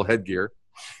had their little headgear.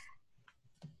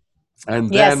 And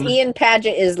then, Ian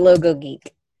Paget is Logo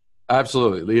Geek.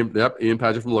 Absolutely, Ian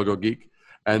Paget from Logo Geek.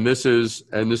 And this is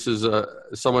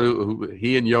someone who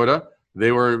he and Yoda,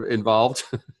 they were involved.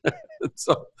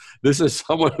 So this is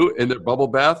someone who in their bubble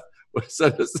bath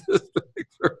sent us this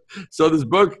picture. So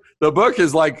the book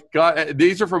is like, God,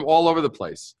 these are from all over the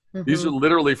place. Mm-hmm. These are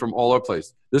literally from all over the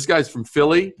place. This guy's from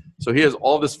Philly, so he has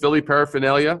all this Philly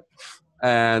paraphernalia,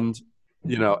 and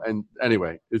and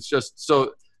anyway, it's just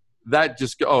so that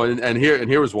just and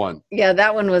here was one. Yeah,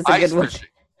 that one was a good one. This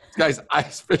guy's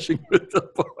ice fishing with the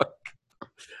book.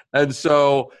 And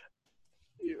so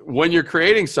when you're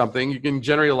creating something, you can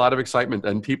generate a lot of excitement,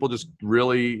 and people just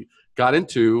really got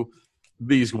into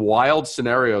these wild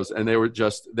scenarios, and they were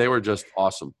just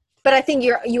awesome. But I think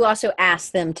you also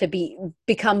asked them to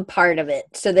become part of it,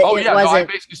 so that wasn't. I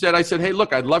basically said, hey,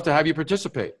 look, I'd love to have you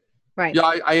participate. Right.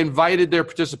 Yeah, I invited their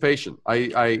participation.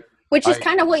 Which is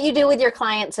kind of what you do with your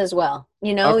clients as well.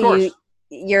 Of course.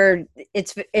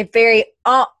 It's very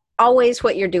always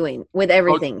what you're doing with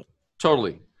everything. Oh,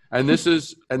 totally. And this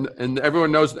is and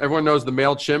everyone knows the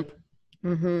male chimp.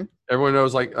 Mm-hmm. Everyone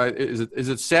knows is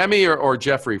it Sammy or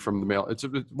Jeffrey from the male? It's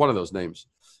one of those names.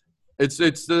 That's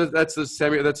the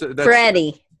Sammy. That's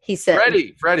Freddie. He said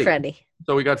Freddie.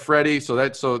 So we got Freddie. So I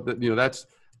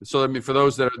mean, for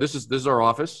those that this is our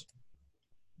office.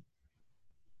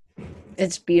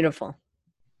 It's beautiful.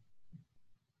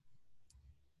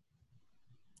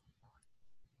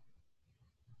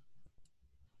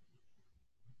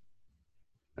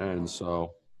 And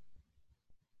so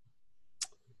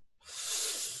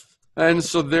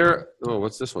there. Oh,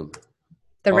 what's this one?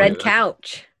 The red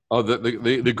couch. Oh,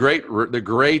 the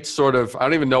great sort of, I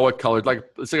don't even know what color.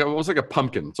 It's almost like a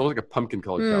pumpkin. It's almost like a pumpkin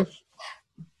colored couch.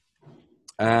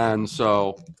 And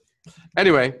so,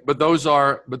 anyway, but those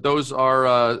are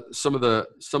some of the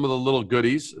little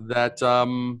goodies that.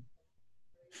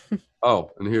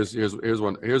 Oh, and here's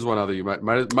one other. You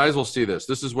might as well see this.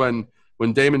 This is when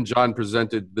Damon John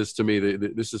presented this to me.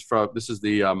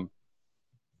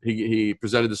 He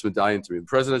presented this medallion to me, the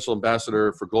Presidential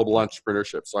Ambassador for Global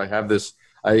Entrepreneurship. So I have this.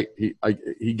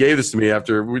 He gave this to me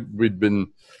after we'd been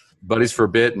buddies for a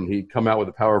bit, and he'd come out with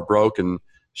The Power of Broke and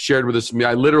shared with us.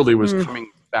 I literally was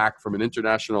coming back from an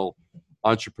international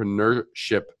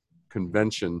entrepreneurship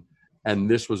convention, and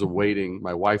this was awaiting.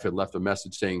 My wife had left a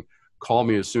message saying, "Call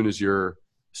me as soon as you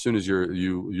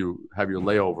have your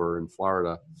layover in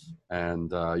Florida,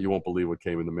 and you won't believe what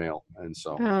came in the mail." And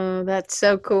so, oh, that's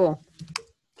so cool.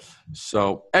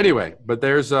 So anyway, but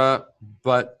that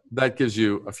gives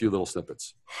you a few little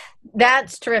snippets.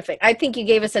 That's terrific. I think you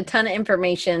gave us a ton of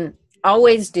information.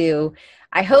 Always do.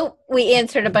 I hope we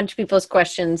answered a bunch of people's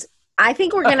questions. I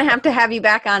think we're going to have you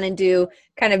back on and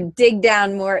dig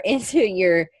down more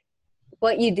into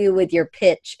what you do with your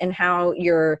pitch and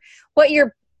what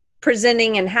you're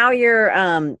presenting and how you're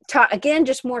again,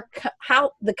 just more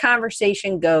how the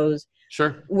conversation goes.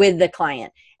 Sure. With the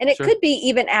client. And it could be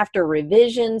even after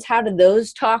revisions. How do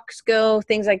those talks go?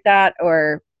 Things like that.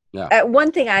 Or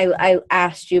one thing I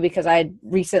asked you, because I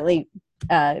recently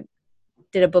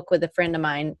did a book with a friend of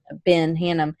mine, Ben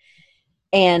Hannum,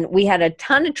 and we had a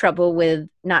ton of trouble with,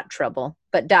 not trouble,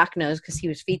 but Doc knows because he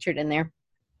was featured in there,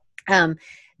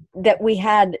 that we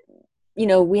had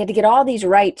to get all these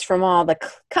rights from all the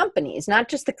companies, not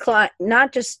just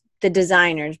the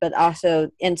designers, but also,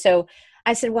 and so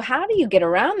I said, well, how do you get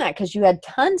around that? Because you had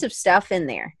tons of stuff in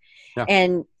there. Yeah.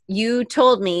 And you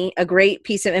told me a great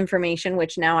piece of information,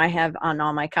 which now I have on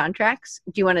all my contracts.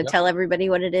 Do you want to tell everybody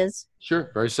what it is?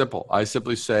 Sure. Very simple. I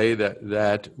simply say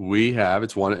that we have,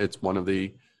 it's one of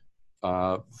the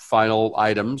final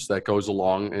items that goes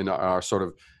along in our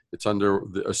it's under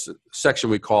a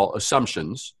section we call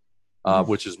assumptions,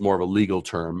 which is more of a legal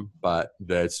term, but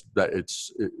that's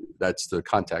the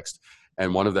context.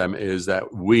 And one of them is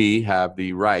that we have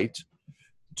the right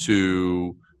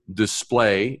to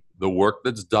display the work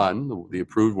that's done, the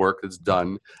approved work that's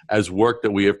done, as work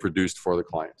that we have produced for the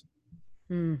client.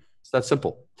 It's that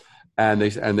simple, and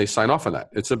they sign off on that.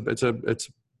 It's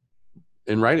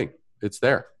in writing. It's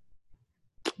there.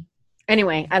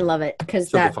 Anyway, I love it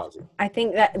because I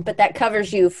think that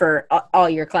covers you for all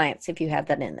your clients if you have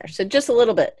that in there. So just a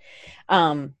little bit.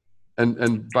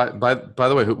 And by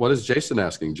the way, what is Jason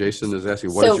asking? Jason is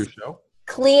asking, what is your show?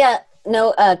 Clea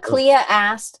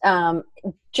asked,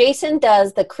 Jason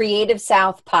does the Creative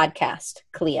South podcast,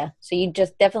 Clea. So you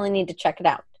just definitely need to check it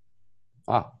out.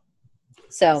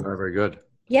 So very, very good.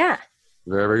 Yeah.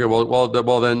 Very, very good. Well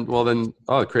then,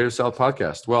 the Creative South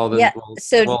podcast. Well then,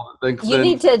 you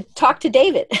need to talk to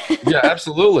David. Yeah,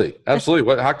 absolutely.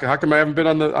 Absolutely. How come I haven't been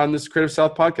on this Creative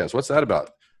South podcast? What's that about?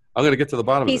 I'm going to get to the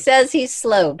bottom of it. He says he's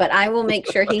slow, but I will make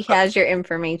sure he has your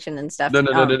information and stuff. No.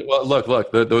 Well,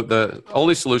 look, the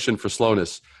only solution for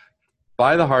slowness,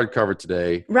 buy the hardcover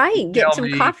today. Right. Get some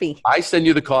coffee. I send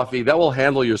you the coffee. That will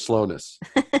handle your slowness.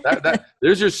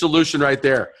 There's your solution right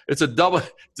there. It's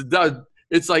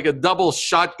like a double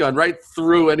shotgun right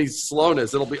through any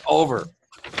slowness. It'll be over.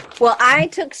 Well, I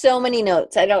took so many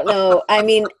notes. I don't know. I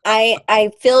mean,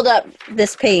 I filled up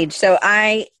this page. So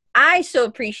I so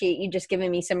appreciate you just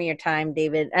giving me some of your time,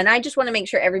 David. And I just want to make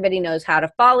sure everybody knows how to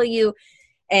follow you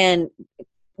and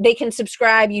they can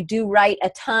subscribe. You do write a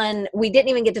ton. We didn't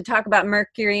even get to talk about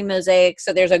Mercury Mosaic.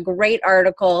 So there's a great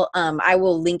article. I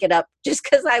will link it up just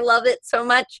because I love it so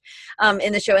much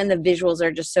in the show, and the visuals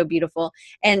are just so beautiful.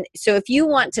 And so if you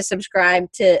want to subscribe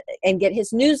to and get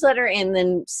his newsletter and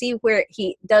then see where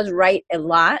he does write a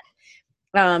lot,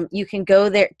 you can go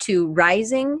there to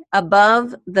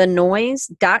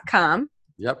risingabovethenoise.com.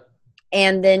 Yep.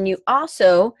 And then you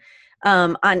also,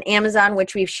 on Amazon,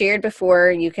 which we've shared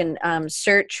before, you can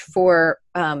search for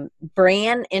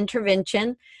Brand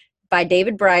Intervention by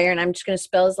David Brier. And I'm just going to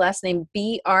spell his last name,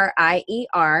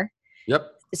 Brier.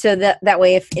 Yep. So that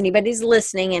way, if anybody's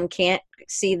listening and can't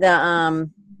see the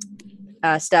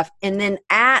stuff. And then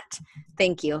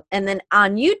thank you. And then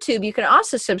on YouTube, you can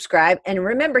also subscribe. And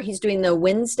remember, he's doing the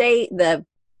Wednesday, the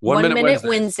 1 Minute Minute Wednesdays.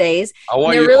 Wednesdays. I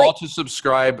want you all to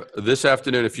subscribe this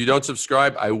afternoon. If you don't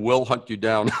subscribe, I will hunt you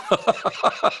down.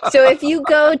 So if you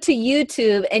go to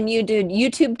YouTube and you do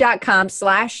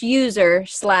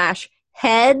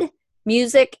youtube.com/user/head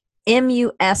music,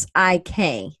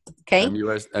 MUSIK. Okay.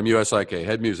 MUSIK,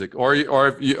 head music. Or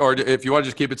if you want to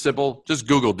just keep it simple, just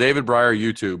Google David Brier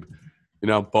YouTube.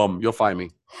 Boom, you'll find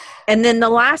me. And then the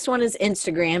last one is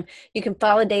Instagram. You can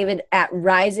follow David at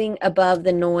Rising Above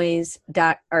the Noise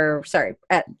on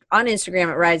Instagram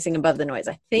at Rising Above the Noise.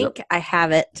 I think I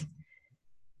have it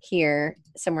here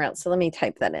somewhere else. So let me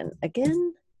type that in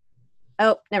again.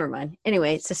 Oh, never mind.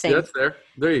 Anyway, it's the same. Yeah, it's there.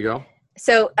 There you go.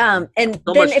 So, and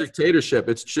so much dictatorship.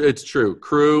 It's true.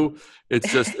 Crew.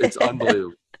 It's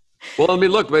unbelievable. Well, I mean,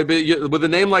 look, with a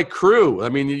name like Crew, I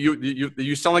mean,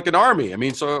 you sound like an army. I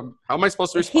mean, so how am I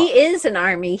supposed to respond? He is an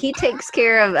army. He takes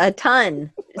care of a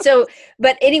ton. So,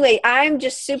 but anyway, I'm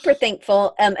just super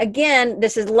thankful. Again,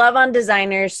 this is Love on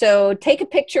Designers. So take a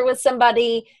picture with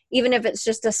somebody, even if it's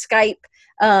just a Skype.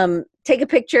 Take a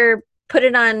picture, put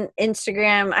it on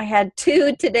Instagram. I had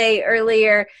 2 today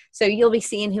earlier, so you'll be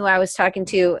seeing who I was talking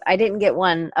to. I didn't get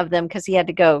one of them because he had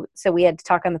to go, so we had to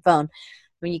talk on the phone.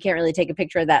 I mean, you can't really take a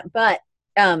picture of that, but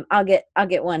I'll get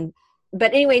one.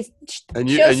 But anyways,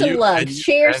 show some love,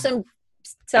 share some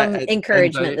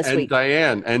encouragement this week.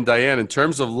 And Diane, in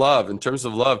terms of love,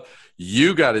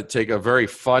 you got to take a very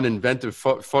fun, inventive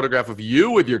photograph of you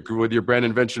with your brand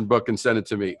invention book and send it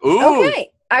to me. Ooh.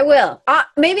 Okay, I will.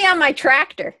 Maybe on my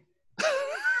tractor.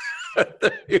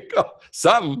 There you go.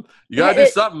 Something. You got to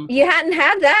do something. You hadn't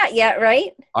had that yet,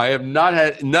 right? I have not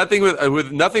had nothing with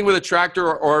a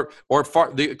tractor or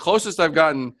the closest I've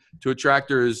gotten to a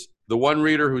tractor is the one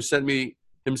reader who sent me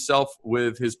himself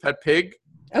with his pet pig.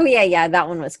 Oh yeah, that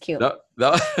one was cute. That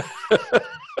was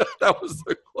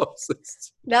the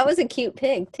closest. That was a cute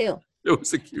pig too. It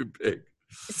was a cute pig.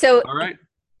 So all right.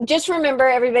 Just remember,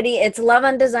 everybody, it's Love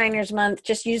on Designers Month.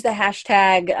 Just use the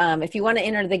hashtag. If you want to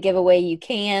enter the giveaway, you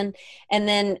can. And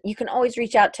then you can always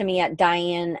reach out to me at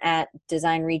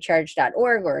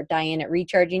diane@designrecharge.org or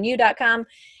diane@rechargingyou.com.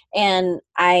 And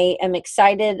I am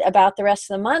excited about the rest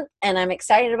of the month, and I'm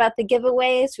excited about the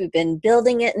giveaways. We've been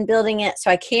building it, so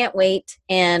I can't wait.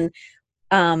 And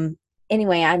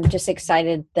anyway, I'm just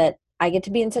excited that I get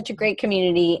to be in such a great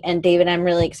community, and David, I'm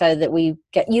really excited that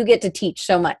you get to teach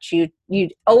so much. You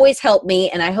always help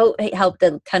me, and I hope it helped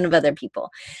a ton of other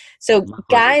people. So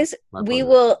guys, we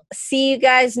will see you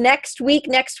guys next week.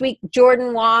 Next week,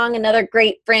 Jordan Wong, another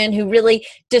great friend who really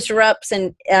disrupts.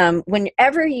 And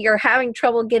whenever you're having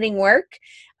trouble getting work,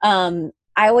 I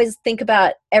always think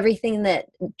about everything that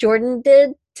Jordan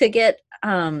did to get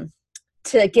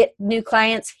new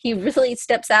clients. He really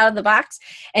steps out of the box,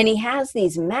 and he has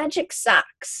these magic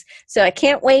socks. So I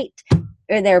can't wait.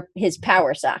 Or they're his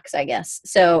power socks, I guess.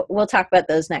 So we'll talk about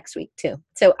those next week too.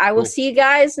 So I will see you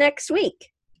guys next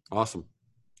week. Awesome.